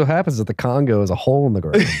there. It just so happens that the Congo is a hole in the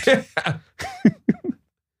ground.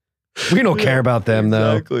 We don't care about them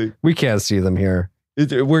though. Exactly. We can't see them here.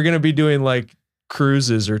 We're gonna be doing like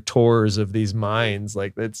cruises or tours of these mines.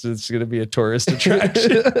 Like it's gonna be a tourist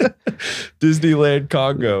attraction. Disneyland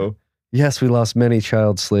Congo. Yes, we lost many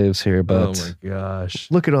child slaves here, but Oh my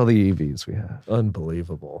gosh. look at all the EVs we have.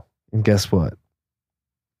 Unbelievable. And guess what?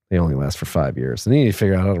 They only last for 5 years. They need to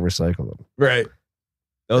figure out how to recycle them. Right.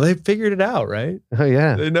 Oh, they figured it out, right? Oh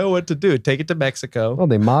yeah. They know what to do. Take it to Mexico. Well,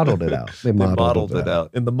 they modeled it out. They modeled it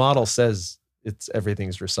out. And the model says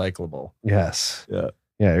everything's recyclable. Yes. Yeah.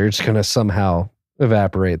 Yeah, you're just gonna somehow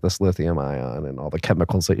evaporate this lithium ion and all the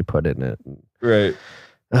chemicals that you put in it. Right.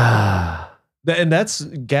 Ah. And that's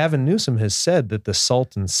Gavin Newsom has said that the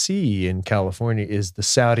Salton Sea in California is the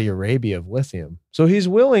Saudi Arabia of lithium. So he's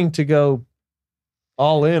willing to go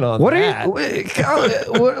all in on What that.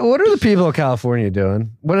 what are the people of California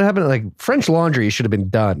doing? What happened? Like French Laundry should have been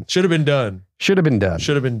done. Should have been done. Should have been done.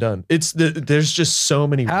 Should have been done. There's just so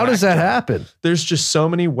many. How does that happen? There's just so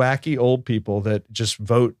many wacky old people that just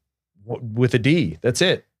vote with a D. That's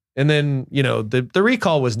it. And then, the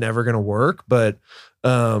recall was never going to work, but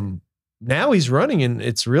now he's running and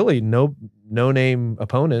it's really no name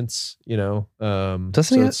opponents,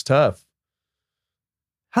 it's tough.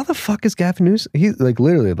 How the fuck is Gavin Newsom? He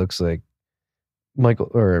literally looks like Michael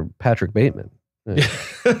or Patrick Bateman. He is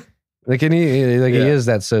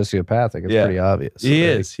that sociopathic. It's pretty obvious. He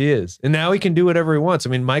is. And now he can do whatever he wants. I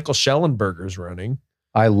mean, Michael Schellenberger's running.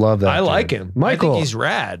 I love that. I like him. Michael, I think he's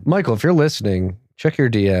rad. Michael, if you're listening, check your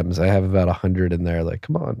DMs. I have about 100 in there. Like,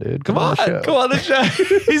 come on, dude. Come on the show.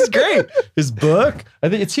 He's great. His book, I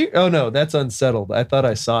think it's here. Oh no, that's Unsettled. I thought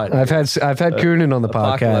I saw it. I've had Coonan on the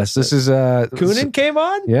podcast. This is Coonan came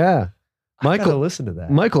on? Yeah. Michael, listen to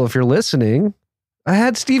that. Michael, if you're listening, I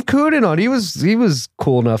had Steve Coonan on. He was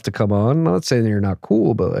cool enough to come on. I'm not saying that you're not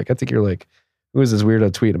cool, but I think you're like, who was this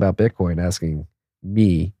weirdo tweet about Bitcoin asking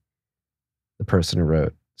me, the person who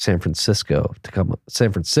wrote San Francisco, to come on the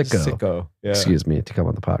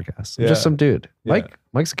podcast. I'm just some dude. Yeah.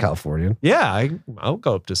 Mike's a Californian. Yeah, I'll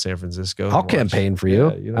go up to San Francisco. I'll campaign for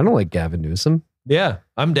you. Yeah, I don't like Gavin Newsom. Yeah,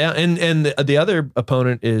 I'm down. And the other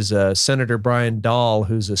opponent is Senator Brian Dahl,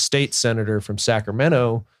 who's a state senator from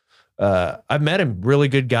Sacramento. I've met him, really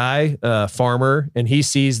good guy, farmer, and he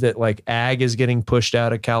sees that like ag is getting pushed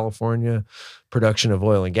out of California. Production of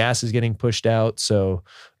oil and gas is getting pushed out. So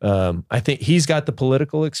I think he's got the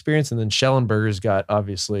political experience, and then Schellenberger's got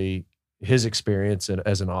obviously his experience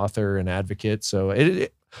as an author and advocate. So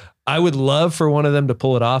I would love for one of them to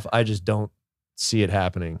pull it off. I just don't see it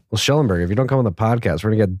happening. Well, Schellenberger, if you don't come on the podcast,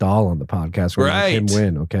 we're gonna get Dahl on the podcast. We're gonna make him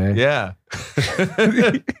win. Okay. Yeah.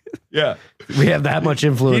 Yeah. We have that much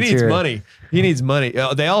influence. He needs here. money. He needs money.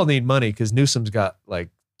 They all need money because Newsom's got like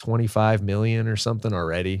 25 million or something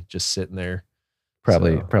already just sitting there.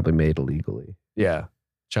 Probably made illegally. Yeah.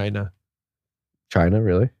 China,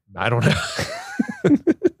 really? I don't know.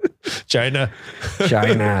 China.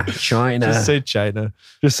 Just say China.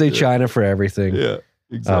 Just say China for everything. Yeah.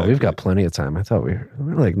 Exactly. We've got plenty of time. I thought we're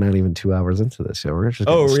like not even 2 hours into this. So we're just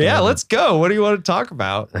let's go. What do you want to talk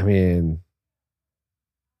about? I mean,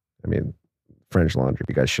 French Laundry.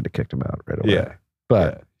 You guys should have kicked him out right away. Yeah,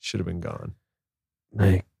 but should have been gone.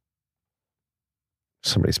 Like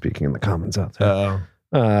somebody speaking in the comments out there.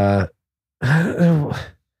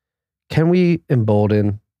 Can we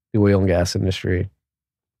embolden the oil and gas industry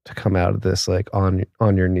to come out of this like on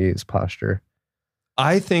your knees posture?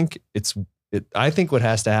 I think I think what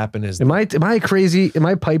has to happen is. Am I crazy? Am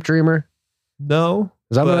I a pipe dreamer? No.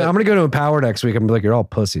 I'm gonna go to Empower next week and be like, you're all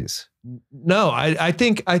pussies. No, I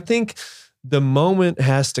think the moment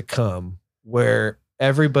has to come where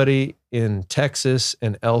everybody in Texas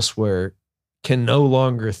and elsewhere can no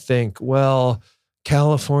longer think, well,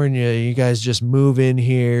 California, you guys just move in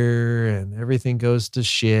here and everything goes to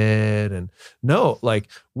shit. And no, like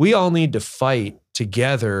we all need to fight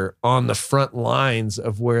together on the front lines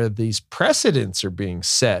of where these precedents are being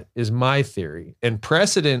set, is my theory. And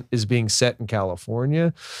precedent is being set in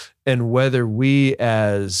California. And whether we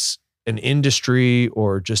as an industry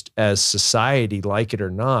or just as society like it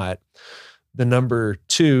or not, the number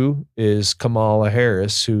 2 is Kamala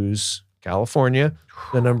Harris, who's California.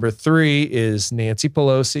 The number 3 is Nancy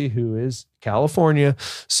Pelosi, who is California.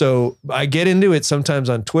 So I get into it sometimes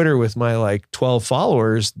on Twitter with my like 12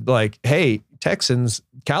 followers, like, hey, Texans,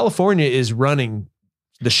 California is running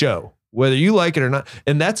the show, whether you like it or not.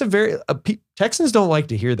 And that's Texans don't like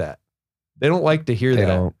to hear that. They don't like to hear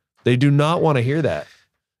that. They do not want to hear that.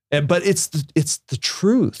 But it's the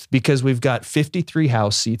truth, because we've got 53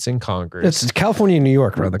 House seats in Congress. It's California and New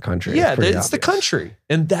York around the country. Yeah, pretty it's the obvious. country.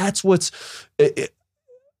 And that's what's...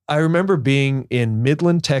 I remember being in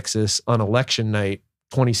Midland, Texas on election night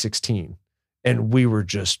 2016, and we were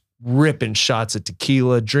just ripping shots of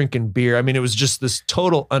tequila, drinking beer. I mean, it was just this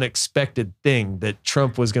total unexpected thing that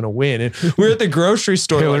Trump was going to win. And we were at the grocery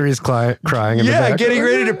store. Hillary's crying in the back. Getting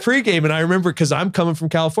ready to pregame. And I remember, because I'm coming from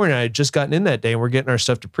California, I had just gotten in that day, and we're getting our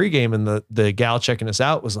stuff to pregame, and the gal checking us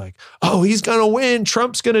out was like, "Oh, he's going to win.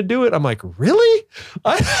 Trump's going to do it." I'm like, really?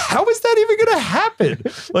 How is that even going to happen?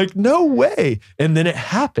 Like, no way. And then it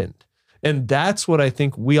happened. And that's what I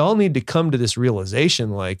think we all need to come to this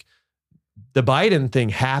realization. Like, the Biden thing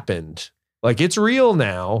happened. Like, it's real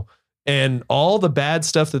now. And all the bad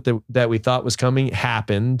stuff that we thought was coming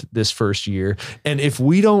happened this first year. And if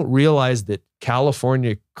we don't realize that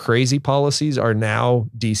California crazy policies are now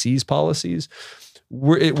DC's policies,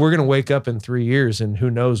 we're going to wake up in 3 years and who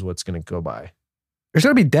knows what's going to go by. There's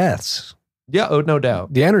going to be deaths. Yeah, oh, no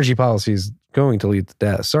doubt. The energy policy is going to lead to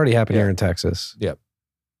deaths. It's already happened here in Texas. Yep.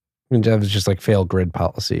 I mean, that was just like failed grid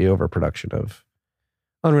policy, overproduction of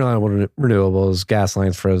unreliable renewables, gas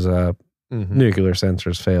lines froze up, nuclear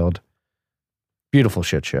sensors failed. Beautiful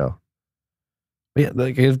shit show. But yeah,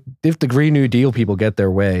 like if the Green New Deal people get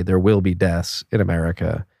their way, there will be deaths in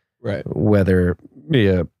America. Right. Whether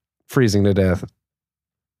freezing to death,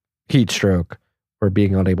 heat stroke, or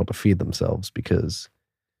being unable to feed themselves because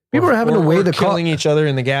people are having to weigh the killing each other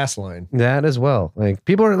in the gas line. That as well. Like,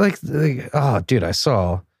 people are like, oh, dude, I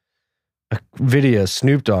saw a video.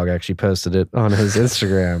 Snoop Dogg actually posted it on his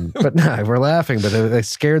Instagram. But no, we're laughing, but it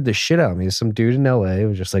scared the shit out of me. Some dude in LA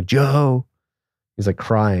was just like, Joe. He's like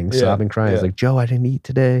crying, sobbing, crying. He's like, Joe, I didn't eat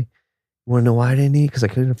today. You want to know why I didn't eat? Because I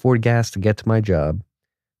couldn't afford gas to get to my job.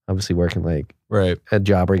 Obviously working like a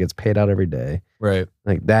job where he gets paid out every day. Right.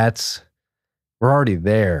 Like, we're already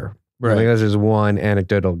there. Right. I think that's just one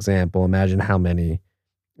anecdotal example. Imagine how many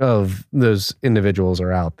of those individuals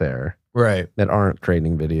are out there. Right. That aren't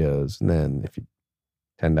creating videos. And then if you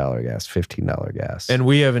 $10 gas, $15 gas. And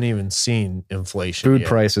we haven't even seen inflation Food yet.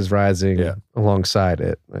 prices rising alongside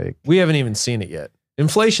it. Like, we haven't even seen it yet.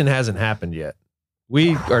 Inflation hasn't happened yet.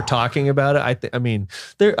 We are talking about it.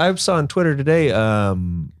 I saw on Twitter today,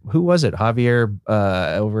 who was it? Javier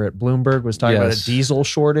over at Bloomberg was talking about a diesel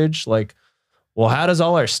shortage. Like, well, how does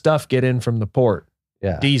all our stuff get in from the port?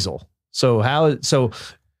 Yeah. Diesel. So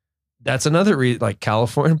that's another reason, like,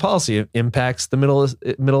 California policy impacts the middle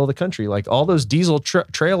of the country. Like, all those diesel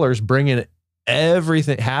trailers bringing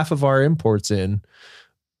everything, half of our imports in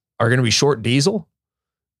are going to be short diesel.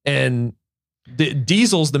 And the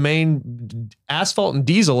diesel's the main, asphalt and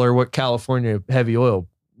diesel are what California heavy oil,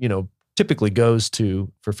 typically goes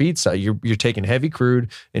to for feedstock. You're taking heavy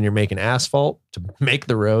crude and you're making asphalt to make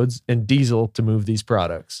the roads and diesel to move these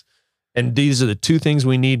products. And these are the two things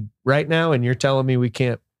we need right now. And you're telling me we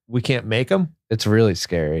can't make them? it's really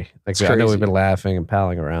scary. Like, It's I know crazy. we've been laughing and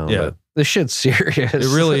palling around, Yeah. but this shit's serious.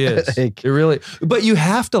 It really is. Like, But you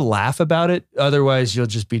have to laugh about it. Otherwise you'll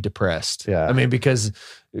just be depressed. Yeah. I mean, because,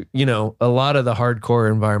 a lot of the hardcore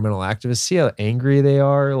environmental activists, see how angry they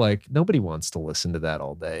are. Like, nobody wants to listen to that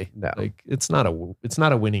all day. No. Like, it's not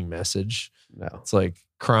a winning message. no. It's like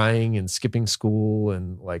crying and skipping school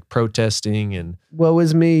and like protesting and Woe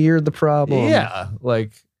is me, you're the problem. yeah,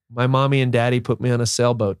 like my mommy and daddy put me on a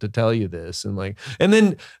sailboat to tell you this. And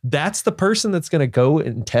then that's the person that's going to go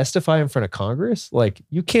and testify in front of Congress. Like,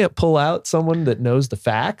 you can't pull out someone that knows the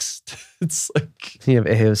facts. It's like, You have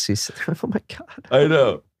AOC sitting there. Oh my God. I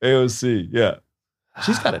know. AOC. Yeah.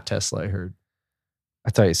 She's got a Tesla, I heard. I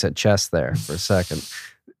thought you said chest there for a second.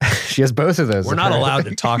 She has both of those. We're not allowed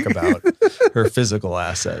to apparently. talk about her physical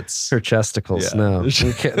assets. her chesticles. Yeah. No,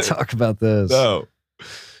 we can't talk about those. No.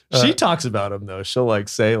 She talks about them though. She'll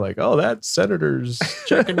say oh, that senator's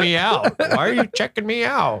checking me out. Why are you checking me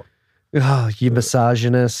out? Oh, you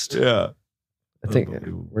misogynist. Yeah. I think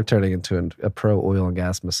Unbelievable. we're turning into a pro oil and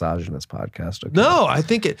gas misogynist podcast. Okay? No, I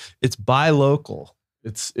think it's buy local.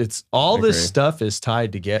 It's all I this agree. stuff is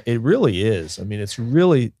tied together. It really is. I mean, it's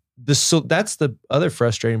really so that's the other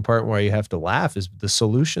frustrating part why you have to laugh is the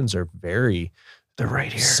solutions are very They're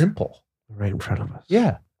right here. simple. Right in front of us.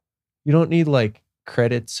 Yeah. You don't need like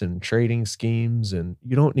credits and trading schemes and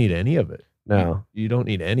you don't need any of it. No. You don't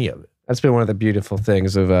need any of it. That's been one of the beautiful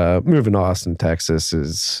things of moving to Austin, Texas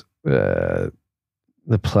is the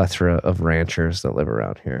plethora of ranchers that live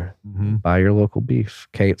around here. Mm-hmm. Buy your local beef.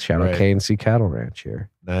 Shout out Right. KNC Cattle Ranch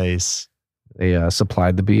here. Nice. They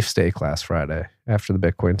supplied the beefsteak last Friday after the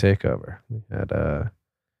Bitcoin takeover. We had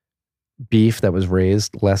beef that was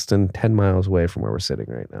raised less than 10 miles away from where we're sitting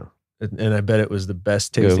right now. And I bet it was the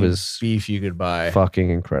best It tasting was beef you could buy. fucking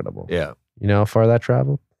incredible. Yeah. You know how far that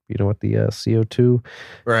traveled? You know what the CO2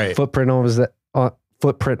 Right. footprint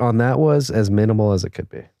on that was? As minimal as it could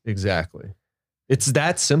be. Exactly. It's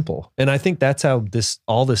that simple. And I think that's how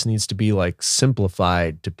all this needs to be like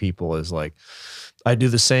simplified to people, is like, I do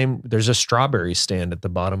the same. There's a strawberry stand at the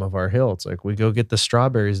bottom of our hill. It's like, we go get the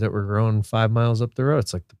strawberries that were grown 5 miles up the road.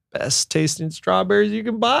 It's like the best tasting strawberries you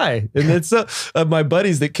can buy. And it's my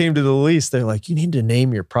buddies that came to the lease. They're like, you need to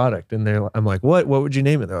name your product. And I'm like, what would you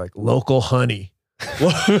name it? They're like, Local Honey.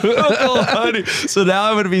 Local honey. So now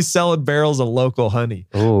I'm going to be selling barrels of local honey.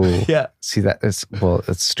 Oh, Yeah. See, it's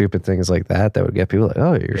stupid things like that would get people like,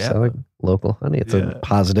 oh, you're selling local honey. It's a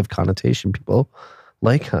positive connotation. People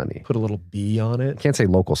like honey. Put a little bee on it. Can't say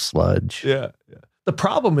local sludge. Yeah. The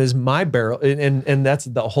problem is my barrel, and that's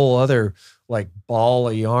the whole other like ball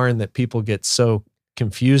of yarn that people get so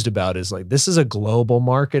confused about, is like, this is a global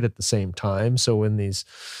market at the same time. So when these,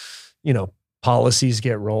 policies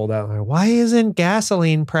get rolled out, like, why isn't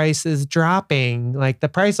gasoline prices dropping? Like, the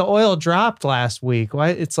price of oil dropped last week. Why?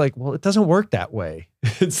 It's like, well, it doesn't work that way.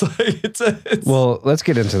 It's like, well, let's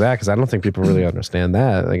get into that, because I don't think people really understand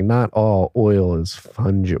that. Like, not all oil is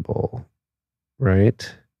fungible,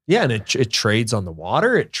 right? yeah, and it trades on the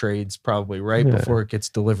water. It trades probably before it gets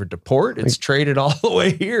delivered to port. It's traded all the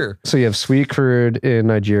way here. So you have sweet crude in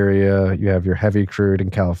Nigeria. You have your heavy crude in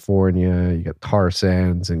California. You got tar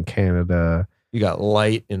sands in Canada. You got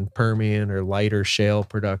light in Permian or lighter shale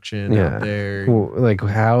production out there. Well, like,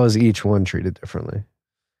 how is each one treated differently?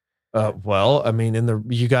 Well, I mean,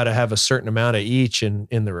 you got to have a certain amount of each in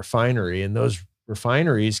the refinery, and those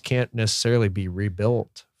refineries can't necessarily be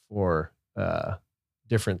rebuilt for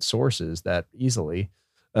different sources that easily.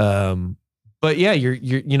 But yeah,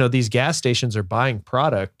 you're these gas stations are buying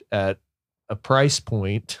product at a price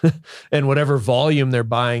point and whatever volume they're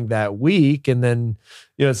buying that week, and then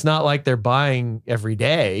it's not like they're buying every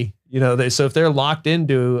day. So if they're locked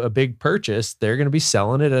into a big purchase, they're going to be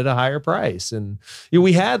selling it at a higher price. And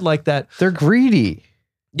we had like that. They're greedy.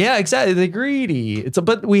 Yeah, exactly. They're greedy.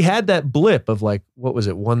 But we had that blip of like, what was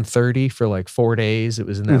it? 130 for like 4 days. It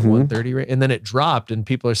was in that 130 rate. And then it dropped, and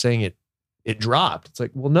people are saying it dropped. It's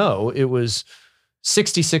like, well, no, it was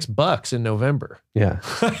 $66 in November. Yeah.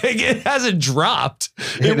 It hasn't dropped.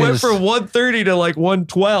 It went from 130 to like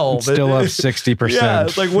 112. It's still up 60%. Yeah.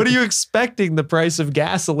 It's like, what are you expecting the price of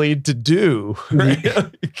gasoline to do? Right?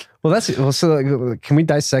 So can we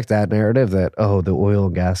dissect that narrative that, the oil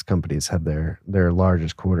and gas companies had their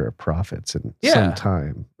largest quarter of profits in some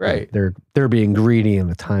time. Right. They're being greedy in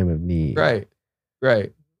a time of need. Right.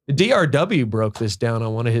 DRW broke this down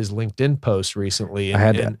on one of his LinkedIn posts recently.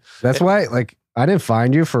 That's why, like, I didn't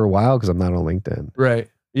find you for a while because I'm not on LinkedIn. Right.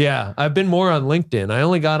 Yeah. I've been more on LinkedIn. I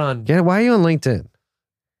only got on. Yeah. Why are you on LinkedIn?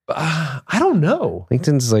 I don't know.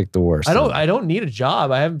 LinkedIn's like the worst. I don't need a job.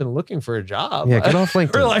 I haven't been looking for a job. Yeah. Get off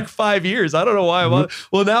LinkedIn. For like 5 years. I don't know why I'm on.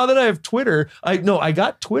 Well, now that I have Twitter, I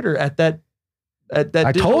got Twitter at that.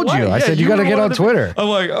 I told you. I said you got to get on Twitter. I'm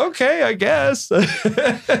like, okay, I guess.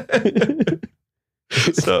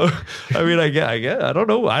 So, I mean, I guess I don't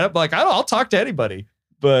know. I'll talk to anybody.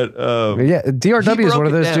 But DRW is one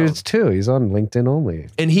of those dudes too. He's on LinkedIn only.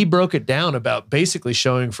 And he broke it down about basically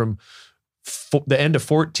showing from the end of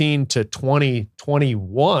 14 to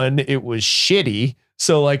 2021, it was shitty.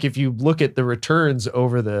 So like, if you look at the returns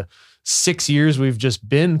over the 6 years we've just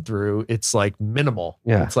been through, it's like minimal.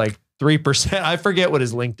 Yeah. It's like 3%. I forget what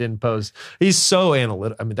his LinkedIn post. He's so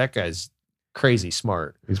analytical. I mean, that guy's crazy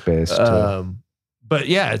smart. He's based. But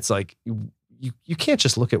yeah, it's like you can't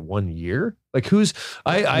just look at 1 year. Like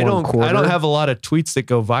I don't have a lot of tweets that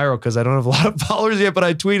go viral because I don't have a lot of followers yet, but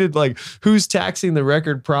I tweeted like, who's taxing the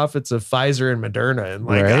record profits of Pfizer and Moderna? And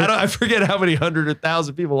like, right. I forget how many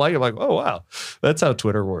 100,000 people like it. I'm like, oh wow, that's how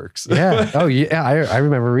Twitter works. Yeah. Oh yeah. I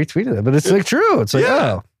remember retweeting it, but it's like true. It's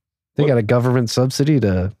like, they got a government subsidy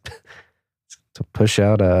to push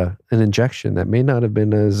out an injection that may not have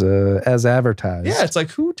been as advertised. Yeah, it's like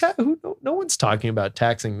no one's talking about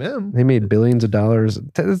taxing them. They made billions of dollars.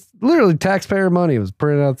 It's literally taxpayer money was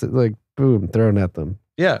printed out, like boom, thrown at them.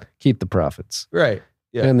 Yeah, keep the profits. Right.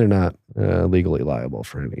 Yeah, and they're not legally liable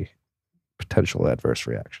for any potential adverse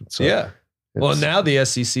reactions. So yeah. Well, now the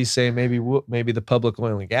SEC saying maybe the public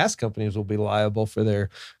oil and gas companies will be liable for their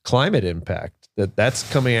climate impact. That's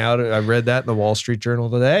coming out. I read that in the Wall Street Journal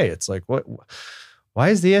today. It's like, what? Why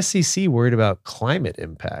is the SEC worried about climate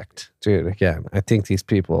impact? Dude, again, I think these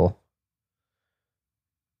people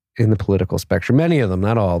in the political spectrum, many of them,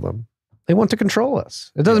 not all of them, they want to control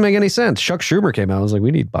us. It doesn't make any sense. Chuck Schumer came out and was like,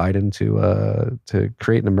 we need Biden to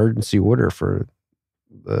create an emergency order for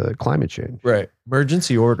climate change. Right.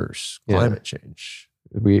 Emergency orders, Yeah. climate change.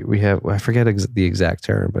 We have, I forget the exact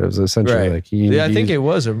term, but it was essentially Right. like you need Yeah, I to think use, it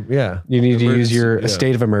was. Yeah. you need to use your Emergency, a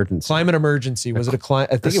state of emergency. Climate emergency. Was it a climate?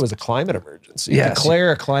 I think it was a climate emergency. Yes.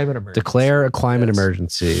 Declare a climate emergency. Declare a climate Yes.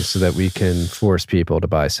 emergency so that we can force people to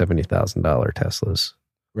buy $70,000 Teslas.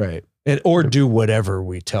 Right. Or do whatever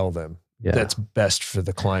we tell them Yeah. that's best for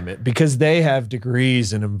the climate, because they have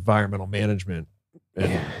degrees in environmental management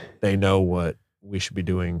and they know what we should be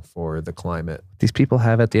doing for the climate. These people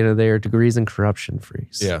have at the end of the day are degrees in corruption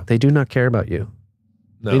freaks. Yeah. They do not care about you.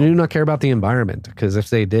 No. They do not care about the environment, because if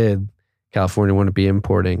they did, California wouldn't be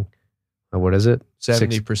importing, what is it?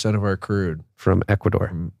 70% of our crude. From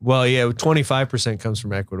Ecuador. Well, yeah, 25% comes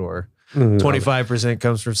from Ecuador. Mm. 25%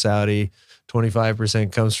 comes from Saudi.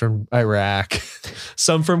 25% comes from Iraq.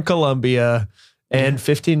 Some from Colombia. And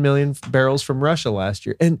 15 million barrels from Russia last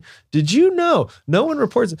year. And did you know, no one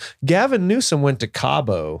reports, Gavin Newsom went to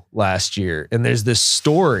Cabo last year, and there's this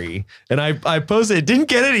story, and I posted, it didn't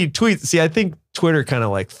get any tweets. See, I think Twitter kind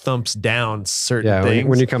of like thumps down certain things.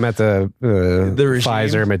 When you come at the regime.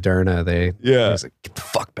 Pfizer, Moderna, it's like, get the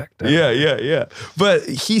fuck back down. Yeah. But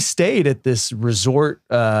he stayed at this resort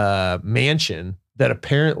mansion that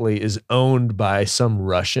apparently is owned by some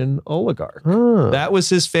Russian oligarch. Huh. That was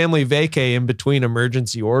his family vacay in between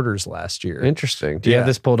emergency orders last year. Interesting. Do you have Yeah.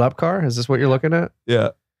 this pulled up, Car? Is this what you're looking at? Yeah.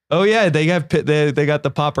 Oh yeah, they got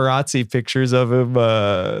the paparazzi pictures of him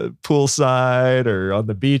poolside or on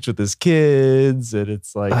the beach with his kids, and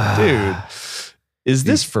it's like, dude, is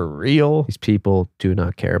this for real? These people do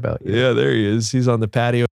not care about you. Yeah, there he is. He's on the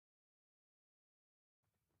patio.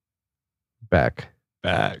 Back.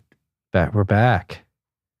 We're back.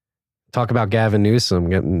 Talk about Gavin Newsom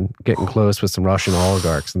getting close with some Russian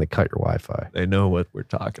oligarchs, and they cut your Wi-Fi. They know what we're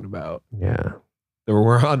talking about. Yeah,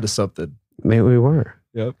 We're on to something. maybe we were.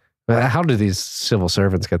 Yep. But how do these civil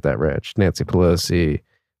servants get that rich? Nancy Pelosi,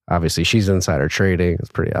 obviously, she's insider trading.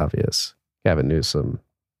 It's pretty obvious. Gavin Newsom.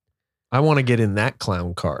 I want to get in that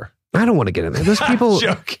clown car. I don't want to get in there. Those people.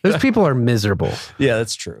 Joking. Those people are miserable, Yeah,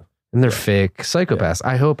 that's true. and they're fake psychopaths.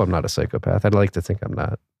 I hope I'm not a psychopath. I'd like to think I'm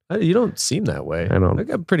not. You don't seem that way. I don't.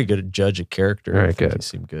 I'm pretty good at judge of character. All right, I think good. You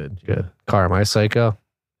seem good. Good. Car, am I a psycho?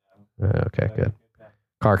 Okay, good.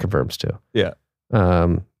 Car confirms too. Yeah.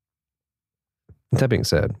 That being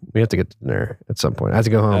said, we have to get to dinner at some point. I have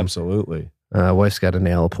to go home. Absolutely. Wife's got a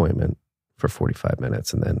nail appointment for 45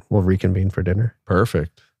 minutes, and then we'll reconvene for dinner.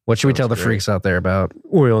 Perfect. What should we Sounds tell the great. freaks out there about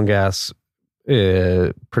oil and gas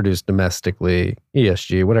produced domestically,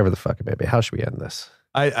 ESG, whatever the fuck it may be? How should we end this?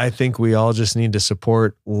 I think we all just need to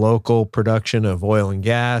support local production of oil and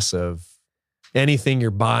gas, of anything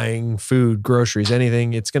you're buying, food, groceries,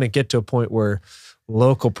 anything. It's going to get to a point where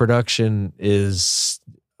local production is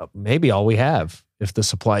maybe all we have if the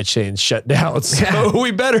supply chain's shut down. So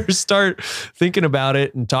we better start thinking about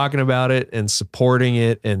it and talking about it and supporting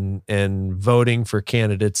it and voting for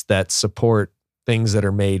candidates that support things that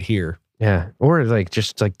are made here. Yeah. Or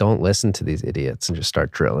just don't listen to these idiots and just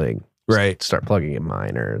start drilling. Right. Start plugging in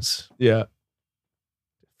miners. Yeah.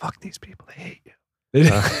 Fuck these people. They hate you.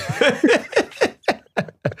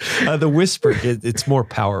 The whisper, it's more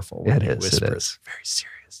powerful. It when you is. whisper. It is. It's very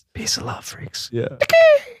serious. Peace of love, freaks. Yeah.